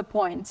what's the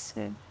point?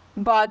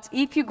 But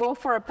if you go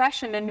for a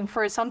passion and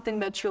for something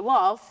that you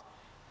love,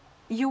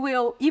 you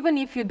will, even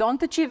if you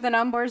don't achieve the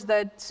numbers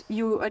that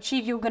you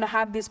achieve, you're gonna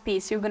have this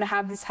peace, you're gonna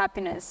have this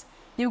happiness.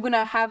 You're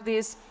gonna have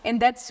this, and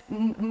that's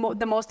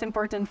the most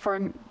important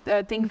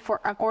thing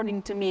for,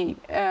 according to me,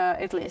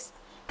 at least.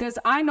 Because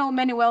I know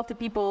many wealthy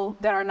people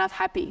that are not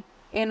happy,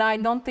 and I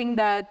don't think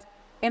that.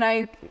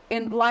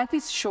 And life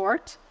is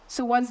short,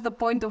 so what's the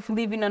point of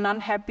living an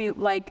unhappy,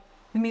 like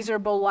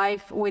miserable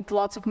life with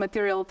lots of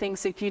material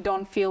things if you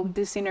don't feel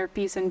this inner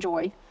peace and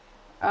joy?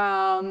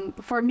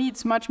 For me,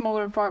 it's much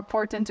more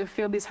important to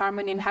feel this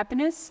harmony and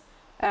happiness,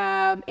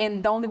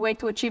 and the only way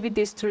to achieve it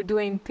is through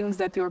doing things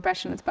that you're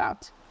passionate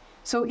about.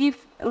 So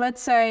if, let's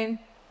say,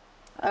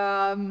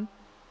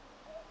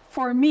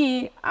 for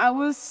me, I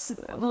was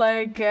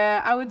like,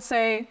 I would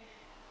say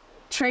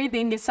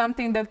trading is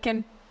something that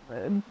can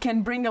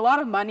can bring a lot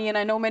of money, and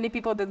I know many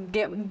people that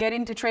get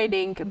into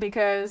trading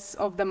because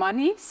of the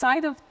money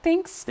side of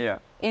things. Yeah.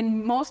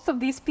 And most of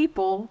these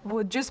people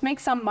would just make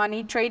some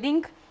money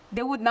trading.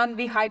 They would not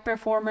be high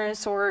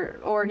performers, or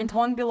it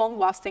won't be long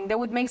lasting. They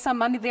would make some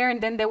money there, and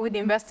then they would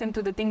invest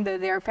into the thing that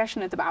they are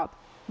passionate about.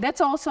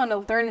 That's also an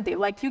alternative.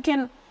 Like, you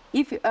can,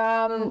 if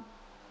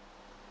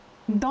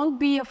don't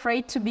be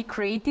afraid to be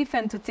creative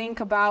and to think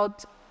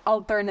about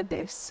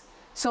alternatives.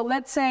 So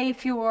let's say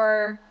if you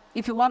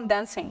love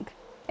dancing,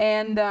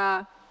 and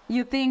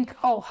you think,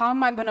 oh, how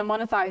am I going to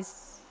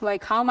monetize?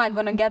 Like, how am I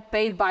going to get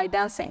paid by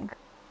dancing?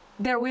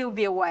 There will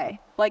be a way.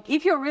 Like,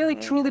 if you're really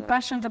truly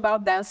passionate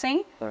about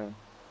dancing,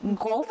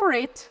 go for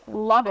it,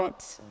 love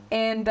it,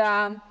 and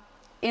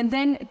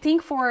then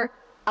think for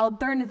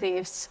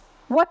alternatives.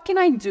 What can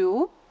I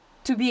do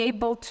to be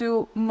able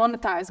to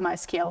monetize my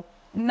skill?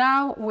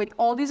 Now, with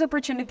all these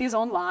opportunities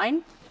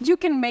online, you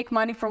can make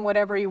money from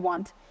whatever you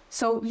want.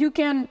 So you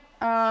can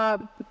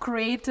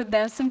create a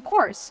dancing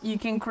course. You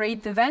can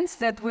create events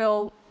that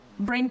will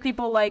bring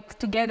people like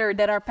together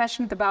that are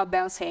passionate about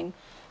dancing.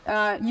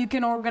 You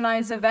can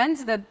organize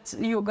events that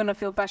you're gonna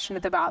feel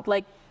passionate about.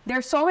 Like,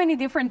 there's so many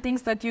different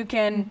things that you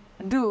can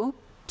do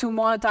to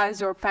monetize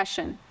your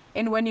passion.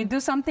 And when you do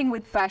something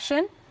with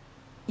passion,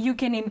 you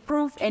can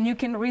improve and you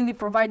can really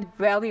provide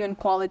value and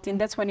quality, and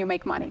that's when you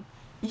make money.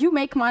 You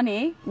make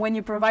money when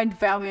you provide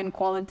value and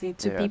quality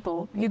to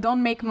people. You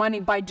don't make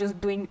money by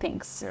just doing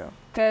things.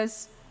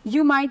 Because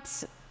you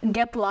might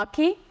get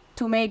lucky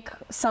to make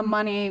some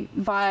money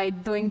by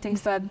doing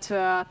things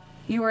that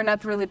you are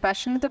not really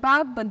passionate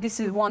about, but this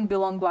won't be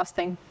long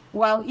lasting.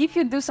 While if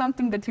you do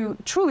something that you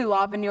truly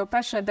love and you're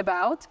passionate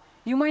about,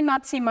 you might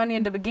not see money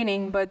in the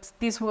beginning, but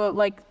this will,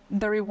 like,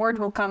 the reward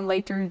will come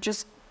later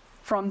just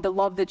from the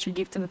love that you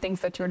give to the things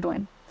that you're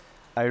doing.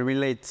 I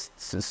relate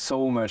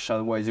so much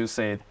to what you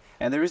said.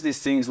 And there is these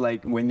things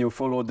like when you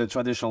follow the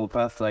traditional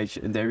path, like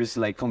there is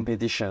like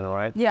competition,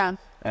 right? Yeah.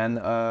 And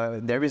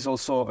there is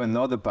also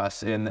another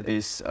path, and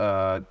is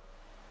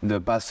the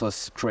path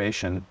of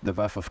creation, the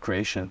path of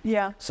creation.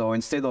 Yeah. So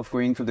instead of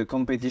going to the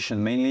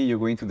competition, mainly you're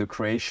going to the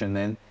creation,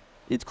 and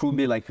it could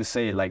be like you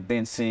say, like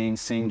dancing,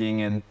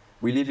 singing, and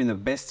we live in the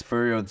best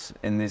periods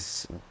in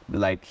this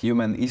like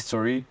human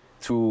history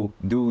to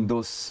do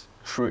those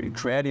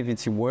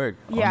creativity work.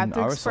 Yeah, on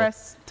to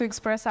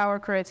express our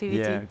creativity.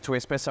 Yeah, to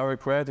express our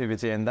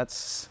creativity, and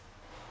that's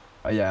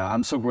yeah,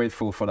 I'm so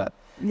grateful for that.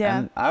 Yeah.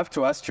 And I have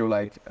to ask you,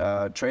 like,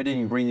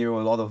 trading bring you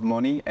a lot of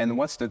money, and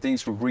what's the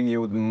things to bring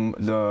you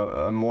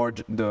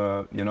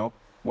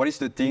what is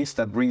the things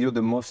that bring you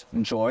the most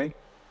joy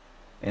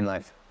in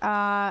life?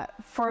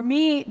 For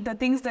me, the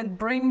things that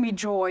bring me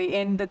joy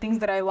and the things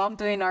that I love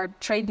doing are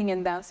trading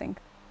and dancing.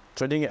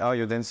 Trading,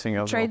 you're dancing as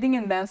well. Trading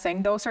and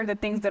dancing, those are the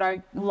things that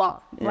I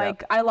love. Yeah.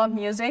 Like, I love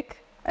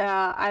music,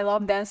 I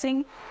love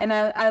dancing, and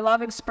I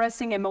love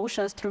expressing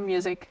emotions through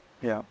music.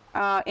 Yeah.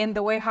 And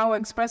the way how I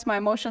express my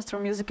emotions through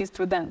music is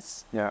through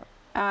dance. Yeah.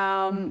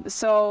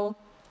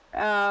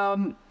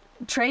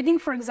 Trading,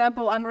 for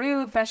example, I'm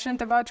really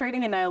passionate about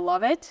trading and I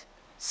love it.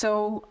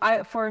 So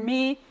for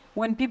me,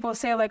 when people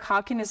say like,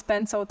 how can you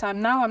spend so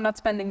time? Now I'm not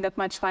spending that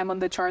much time on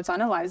the charts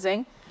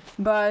analyzing,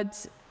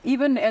 but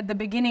even at the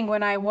beginning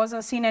when I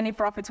wasn't seeing any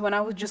profits, when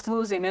I was just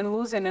losing and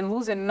losing and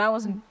losing, and I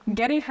was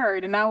getting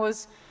hurt and I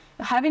was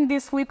having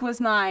these sleepless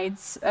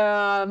nights,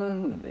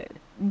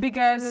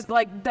 because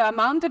like the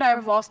amount that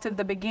I've lost at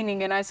the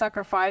beginning, and I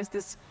sacrificed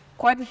this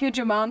quite a huge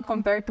amount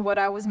compared to what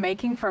I was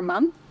making per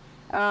month.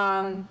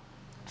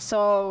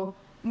 So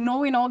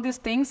knowing all these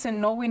things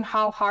and knowing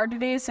how hard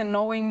it is and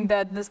knowing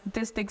that the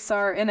statistics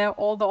are and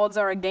all the odds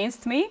are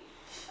against me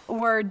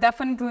were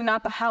definitely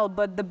not a help,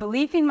 but the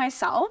belief in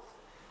myself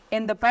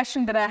and the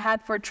passion that I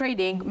had for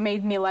trading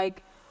made me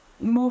like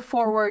move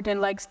forward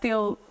and like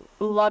still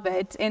love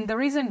it. And the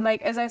reason,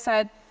 like, as I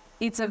said,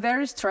 it's a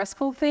very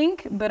stressful thing,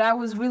 but I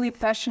was really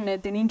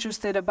passionate and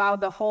interested about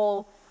the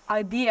whole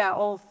idea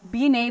of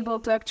being able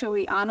to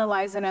actually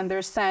analyze and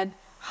understand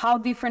how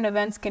different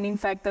events can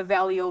impact the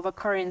value of a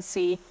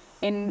currency.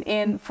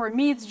 And for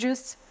me,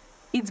 it's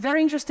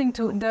very interesting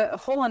to the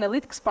whole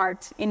analytics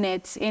part in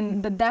it,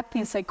 in the depth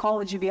in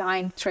psychology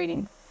behind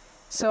trading.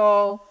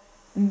 So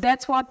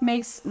that's what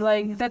makes,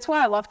 like, that's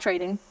why I love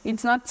trading.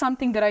 It's not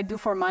something that I do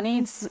for money.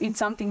 It's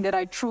something that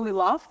I truly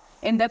love.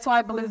 And that's why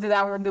I believe that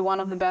I will be one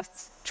of the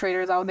best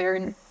traders out there.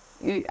 And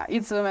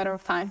it's a matter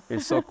of time.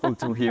 It's so cool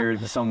to hear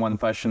someone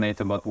passionate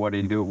about what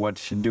they do, what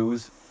she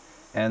does.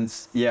 And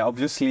yeah,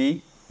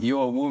 obviously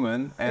you're a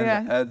woman,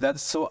 and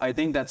that's so, I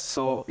think that's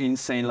so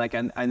insane. Like,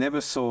 I never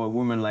saw a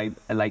woman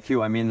like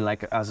you. I mean,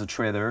 like, as a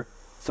trader,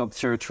 top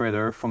tier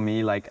trader. For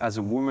me, like, as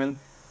a woman,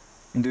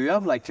 do you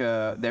have like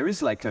there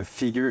is like a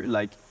figure,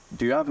 like,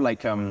 do you have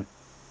like a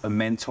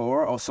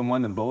mentor or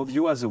someone above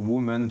you as a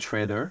woman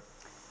trader?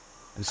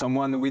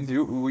 Someone with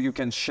you who you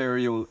can share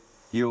your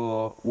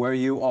where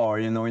you are,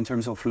 you know, in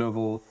terms of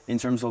level, in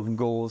terms of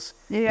goals,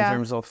 in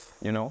terms of,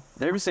 you know,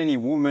 there is any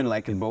woman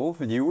like above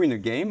you in the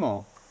game,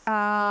 or?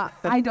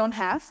 I don't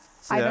have.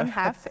 I don't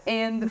have.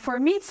 And for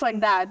me, it's like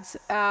that.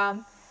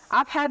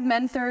 I've had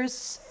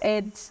mentors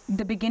at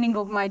the beginning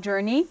of my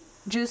journey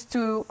just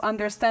to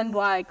understand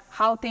like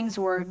how things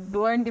work,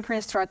 learn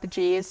different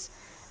strategies,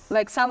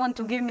 like someone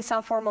to give me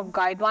some form of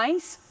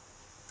guidelines.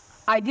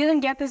 I didn't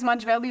get as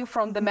much value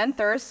from the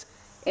mentors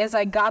as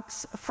I got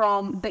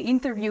from the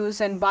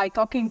interviews and by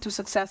talking to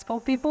successful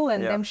people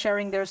and them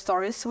sharing their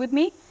stories with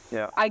me.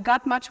 I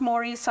got much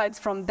more insights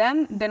from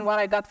them than what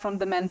I got from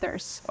the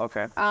mentors.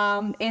 Okay.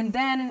 And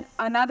then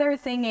another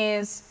thing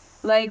is,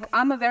 like,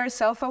 I'm a very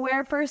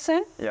self-aware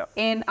person,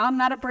 and I'm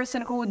not a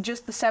person who would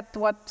just accept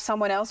what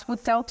someone else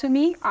would tell to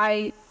me.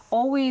 I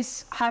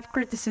always have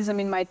criticism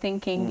in my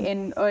thinking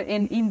in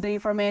the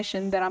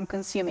information that I'm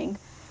consuming.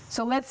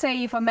 So let's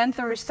say if a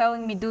mentor is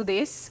telling me do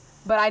this,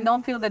 but I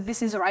don't feel that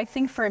this is the right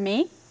thing for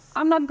me,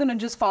 I'm not going to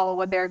just follow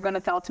what they're going to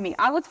tell to me.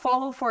 I would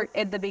follow for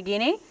at the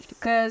beginning,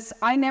 because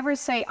I never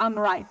say I'm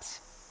right.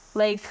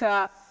 Like,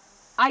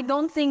 I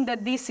don't think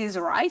that this is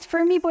right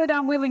for me, but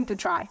I'm willing to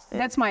try.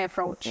 That's my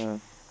approach.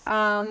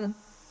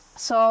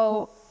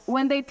 So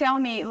when they tell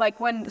me, like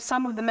when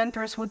some of the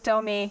mentors would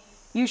tell me,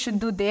 you should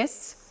do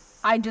this,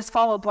 I just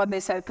followed what they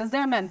said, because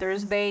they're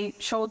mentors. They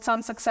showed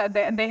some success.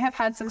 They have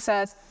had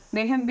success.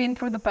 They have been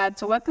through the path.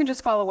 So let me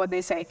just follow what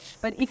they say.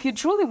 But if you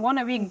truly want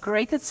to be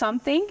great at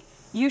something,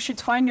 you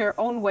should find your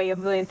own way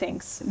of doing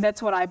things.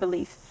 That's what I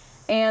believe.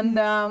 And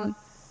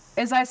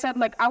as I said,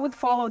 like, I would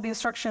follow the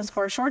instructions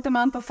for a short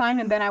amount of time,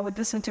 and then I would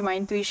listen to my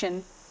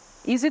intuition.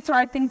 Is it the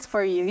right thing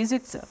for you? Is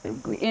it,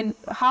 and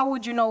how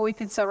would you know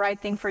if it's the right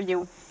thing for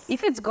you?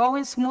 If it's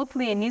going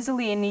smoothly and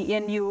easily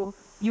and you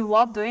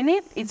love doing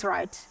it, it's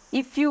right.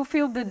 If you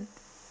feel that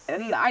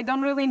I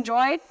don't really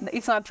enjoy it,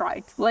 it's not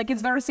right. Like,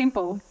 it's very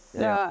simple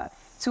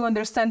to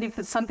understand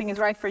if something is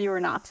right for you or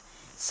not.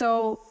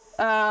 So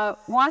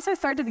once I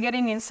started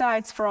getting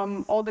insights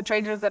from all the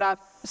traders that I've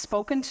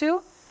spoken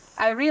to,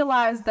 I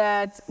realized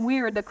that we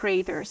are the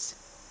creators.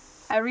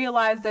 I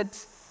realized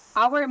that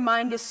our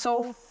mind is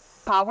so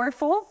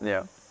powerful,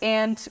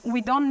 and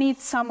we don't need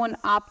someone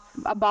up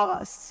above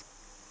us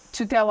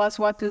to tell us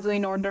what to do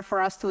in order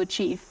for us to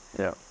achieve.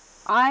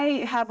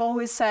 I have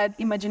always said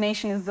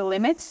imagination is the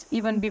limit.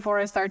 Even before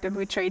I started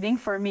with trading,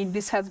 for me,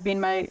 this has been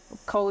my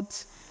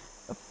quote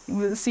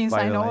since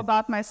I know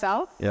about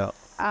myself.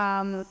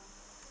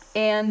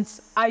 And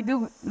I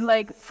do,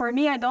 like, for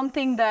me, I don't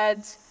think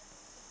that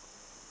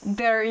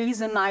there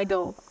is an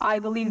idol. I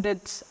believe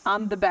that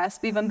I'm the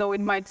best, even though it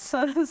might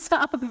sound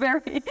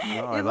very,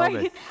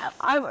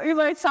 it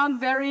might sound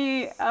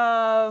very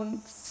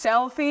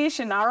selfish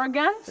and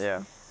arrogant.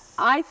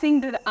 I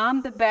think that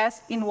I'm the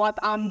best in what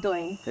I'm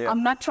doing.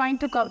 I'm not trying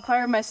to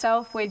compare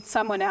myself with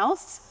someone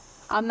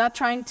else. I'm not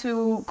trying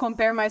to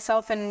compare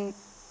myself and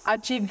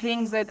achieve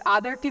things that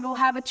other people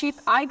have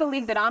achieved. I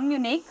believe that I'm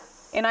unique,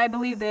 and I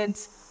believe that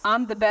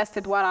I'm the best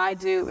at what I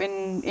do,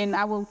 and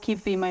I will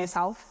keep being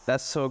myself.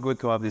 That's so good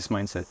to have this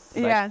mindset.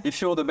 Like,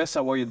 if you're the best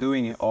at what you're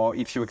doing, or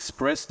if you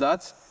express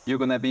that, you're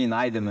going to be in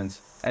high demand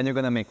and you're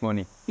going to make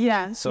money.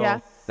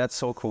 So that's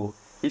so cool.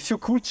 If you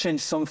could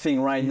change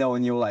something right now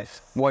in your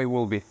life, what it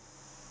will be?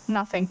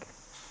 Nothing.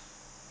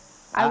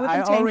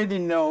 I already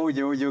know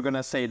you're going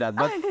to say that,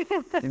 but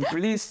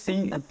please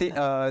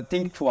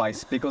think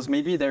twice, because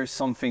maybe there's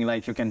something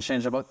like you can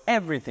change about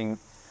everything.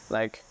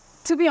 Like,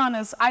 to be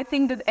honest, I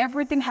think that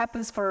everything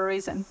happens for a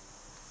reason.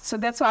 So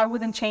that's why I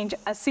wouldn't change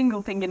a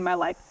single thing in my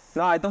life.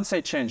 No, I don't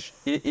say change.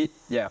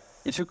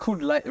 If you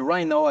could, like,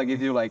 right now, I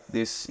give you like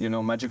this,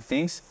 magic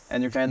things,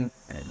 and you can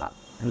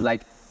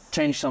like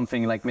change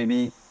something, like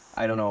maybe,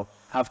 I don't know,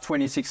 have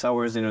 26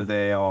 hours in a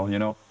day, or,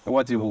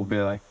 what it will be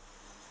like.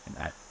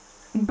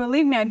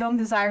 Believe me, I don't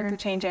desire to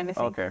change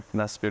anything. Okay,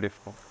 that's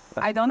beautiful.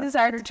 I don't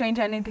desire to change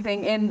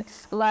anything. And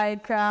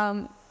like,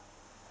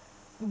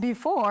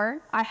 before,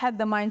 I had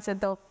the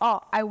mindset of,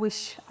 oh, I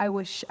wish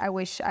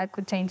I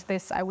could change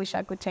this. I wish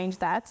I could change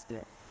that.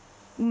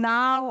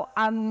 Now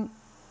I'm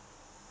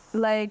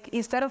like,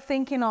 instead of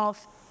thinking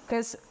of,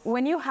 because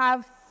when you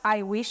have,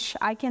 I wish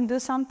I can do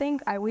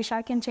something, I wish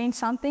I can change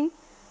something,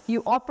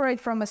 you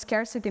operate from a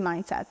scarcity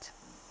mindset.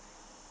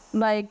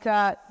 Like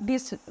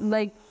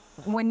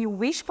when you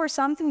wish for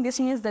something, this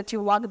means that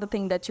you lack the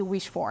thing that you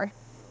wish for.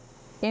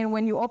 And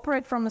when you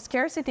operate from a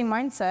scarcity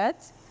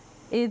mindset,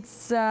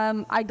 it's,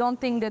 I don't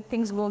think that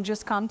things will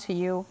just come to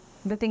you,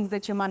 the things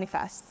that you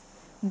manifest.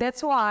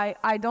 That's why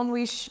I don't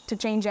wish to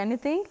change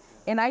anything.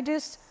 And I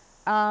just...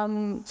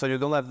 So you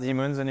don't have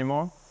demons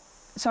anymore?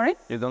 Sorry?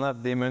 You don't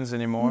have demons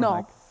anymore? No.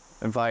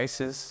 Like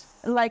vices?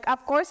 Like,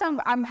 of course,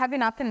 I'm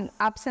having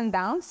ups and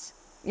downs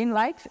in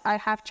life. I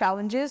have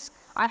challenges.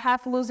 I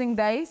have losing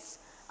days,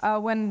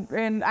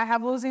 and I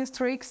have losing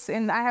streaks,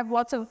 and I have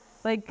lots of,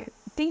 like,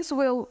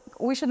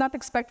 we should not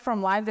expect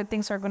from life that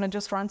things are going to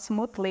just run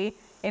smoothly,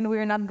 and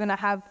we're not going to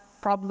have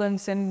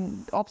problems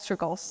and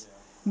obstacles.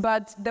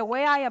 But the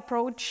way I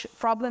approach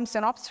problems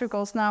and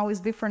obstacles now is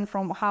different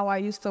from how I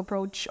used to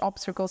approach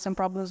obstacles and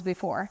problems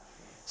before.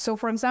 So,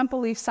 for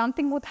example, if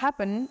something would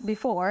happen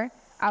before,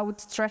 I would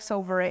stress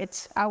over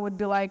it. I would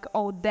be like,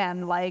 oh,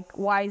 damn, like,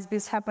 why is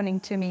this happening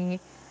to me?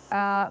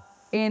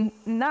 And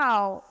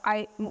now,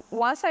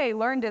 once I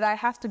learned it, I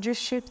have to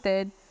just shift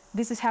it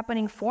this is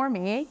happening for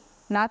me,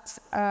 not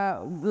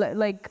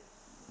like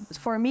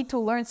for me to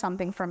learn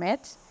something from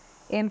it,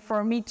 and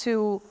for me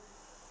to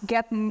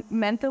get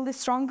mentally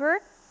stronger.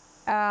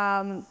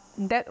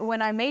 That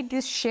when I made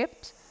this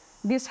shift,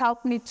 this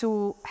helped me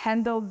to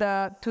handle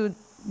to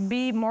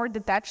be more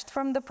detached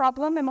from the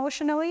problem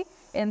emotionally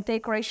and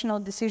take rational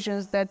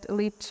decisions that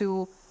lead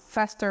to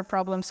faster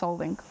problem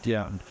solving.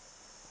 Yeah.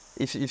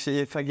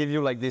 If I give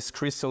you like this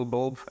crystal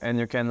bulb and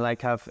you can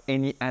like have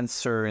any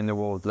answer in the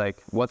world,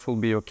 like what will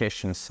be your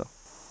question? So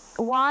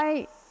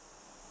Why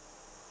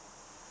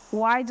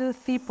do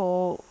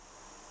people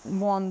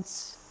want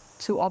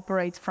to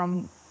operate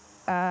from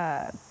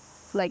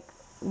like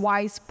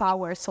why is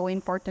power so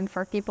important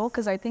for people?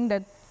 Because I think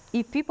that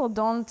if people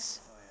don't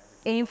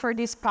aim for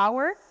this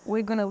power,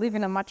 we're gonna live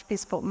in a much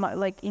peaceful,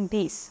 like in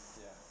peace.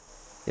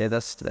 yeah,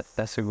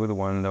 that's a good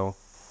one though.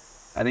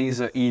 I think it's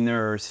an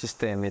inner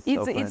system.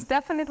 It's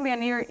definitely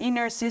an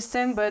inner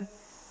system, but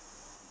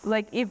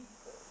like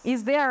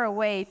is there a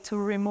way to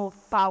remove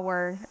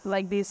power,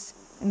 like this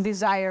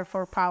desire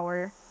for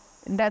power?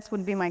 That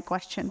would be my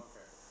question.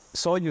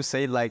 So you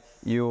say like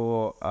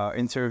you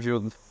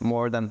interviewed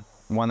more than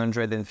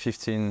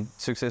 115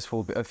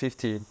 successful,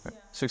 50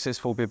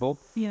 successful people.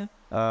 Yeah.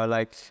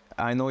 Like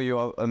I know you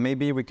are,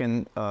 maybe we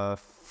can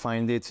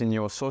find it in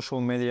your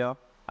social media.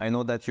 I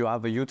know that you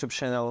have a YouTube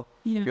channel.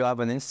 Yeah. You have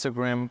an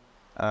Instagram.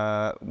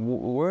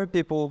 Where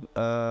people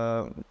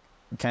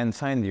can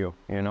find you,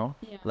 you know?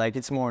 Yeah. Like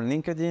it's more on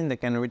LinkedIn, they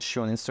can reach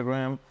you on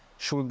Instagram.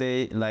 Should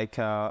they, like,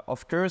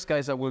 of course,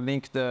 guys, I will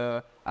link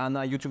the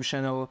Anna YouTube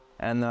channel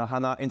and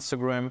Hannah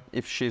Instagram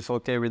if she's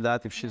okay with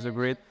that, if she's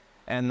agreed.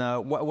 And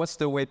what's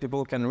the way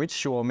people can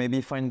reach you or maybe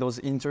find those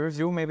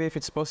interviews, maybe if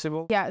it's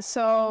possible? Yeah,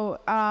 so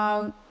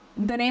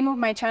the name of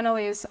my channel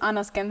is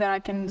Anna Skender. I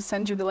can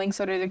send you the link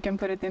so that you can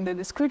put it in the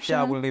description.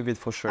 Yeah, I will leave it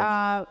for sure.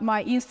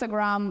 My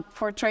Instagram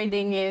for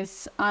trading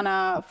is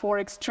Anna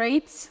Forex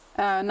Trades,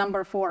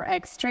 number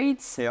 4X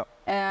Trades. Yeah.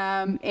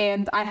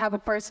 And I have a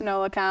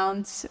personal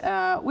account,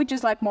 which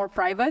is like more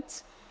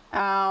private.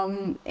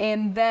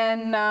 And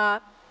then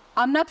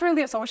I'm not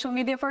really a social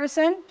media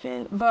person,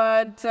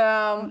 but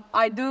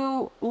I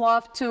do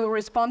love to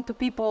respond to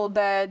people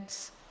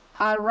that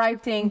are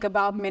writing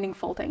about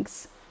meaningful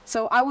things.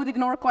 So I would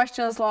ignore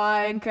questions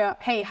like,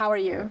 hey, how are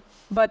you?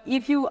 But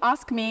if you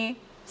ask me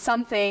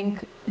something,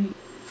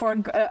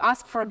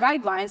 ask for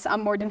guidelines,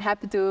 I'm more than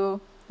happy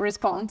to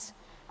respond.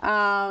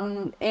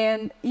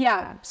 And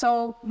yeah,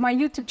 so my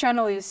YouTube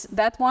channel is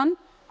that one.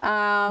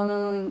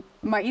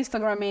 My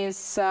Instagram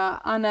is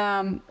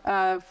Anna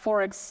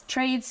Forex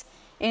Trades.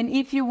 And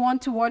if you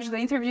want to watch the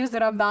interviews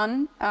that I've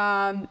done,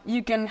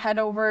 you can head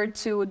over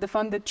to The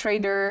Funded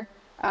Trader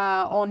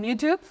on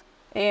YouTube.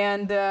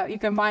 And you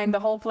can find the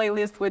whole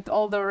playlist with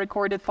all the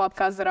recorded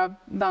podcasts that I've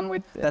done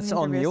with. That's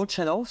on your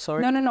channel,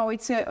 sorry? No.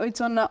 It's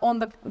on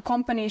the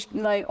company,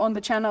 like on the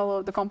channel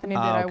of the company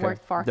that I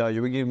work for. Yeah,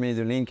 you will give me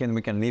the link and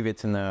we can leave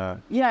it in the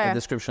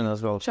description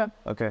as well. Sure.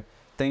 Okay.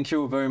 Thank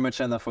you very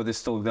much, Anna, for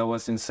this talk. That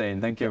was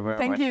insane. Thank you very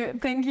much.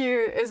 Thank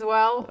you as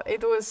well.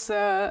 It was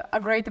a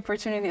great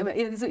opportunity.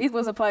 It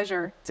was a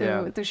pleasure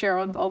to share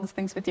all these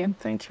things with you.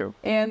 Thank you.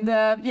 And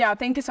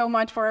thank you so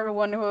much for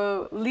everyone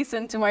who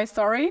listened to my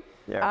story.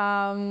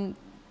 Yeah.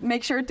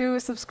 Make sure to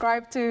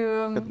subscribe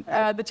to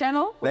the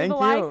channel. Thank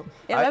leave a you. Like,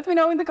 and let me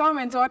know in the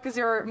comments what is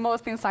your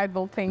most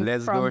insightful thing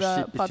from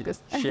the podcast.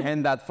 She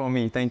handed that for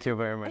me. Thank you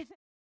very much.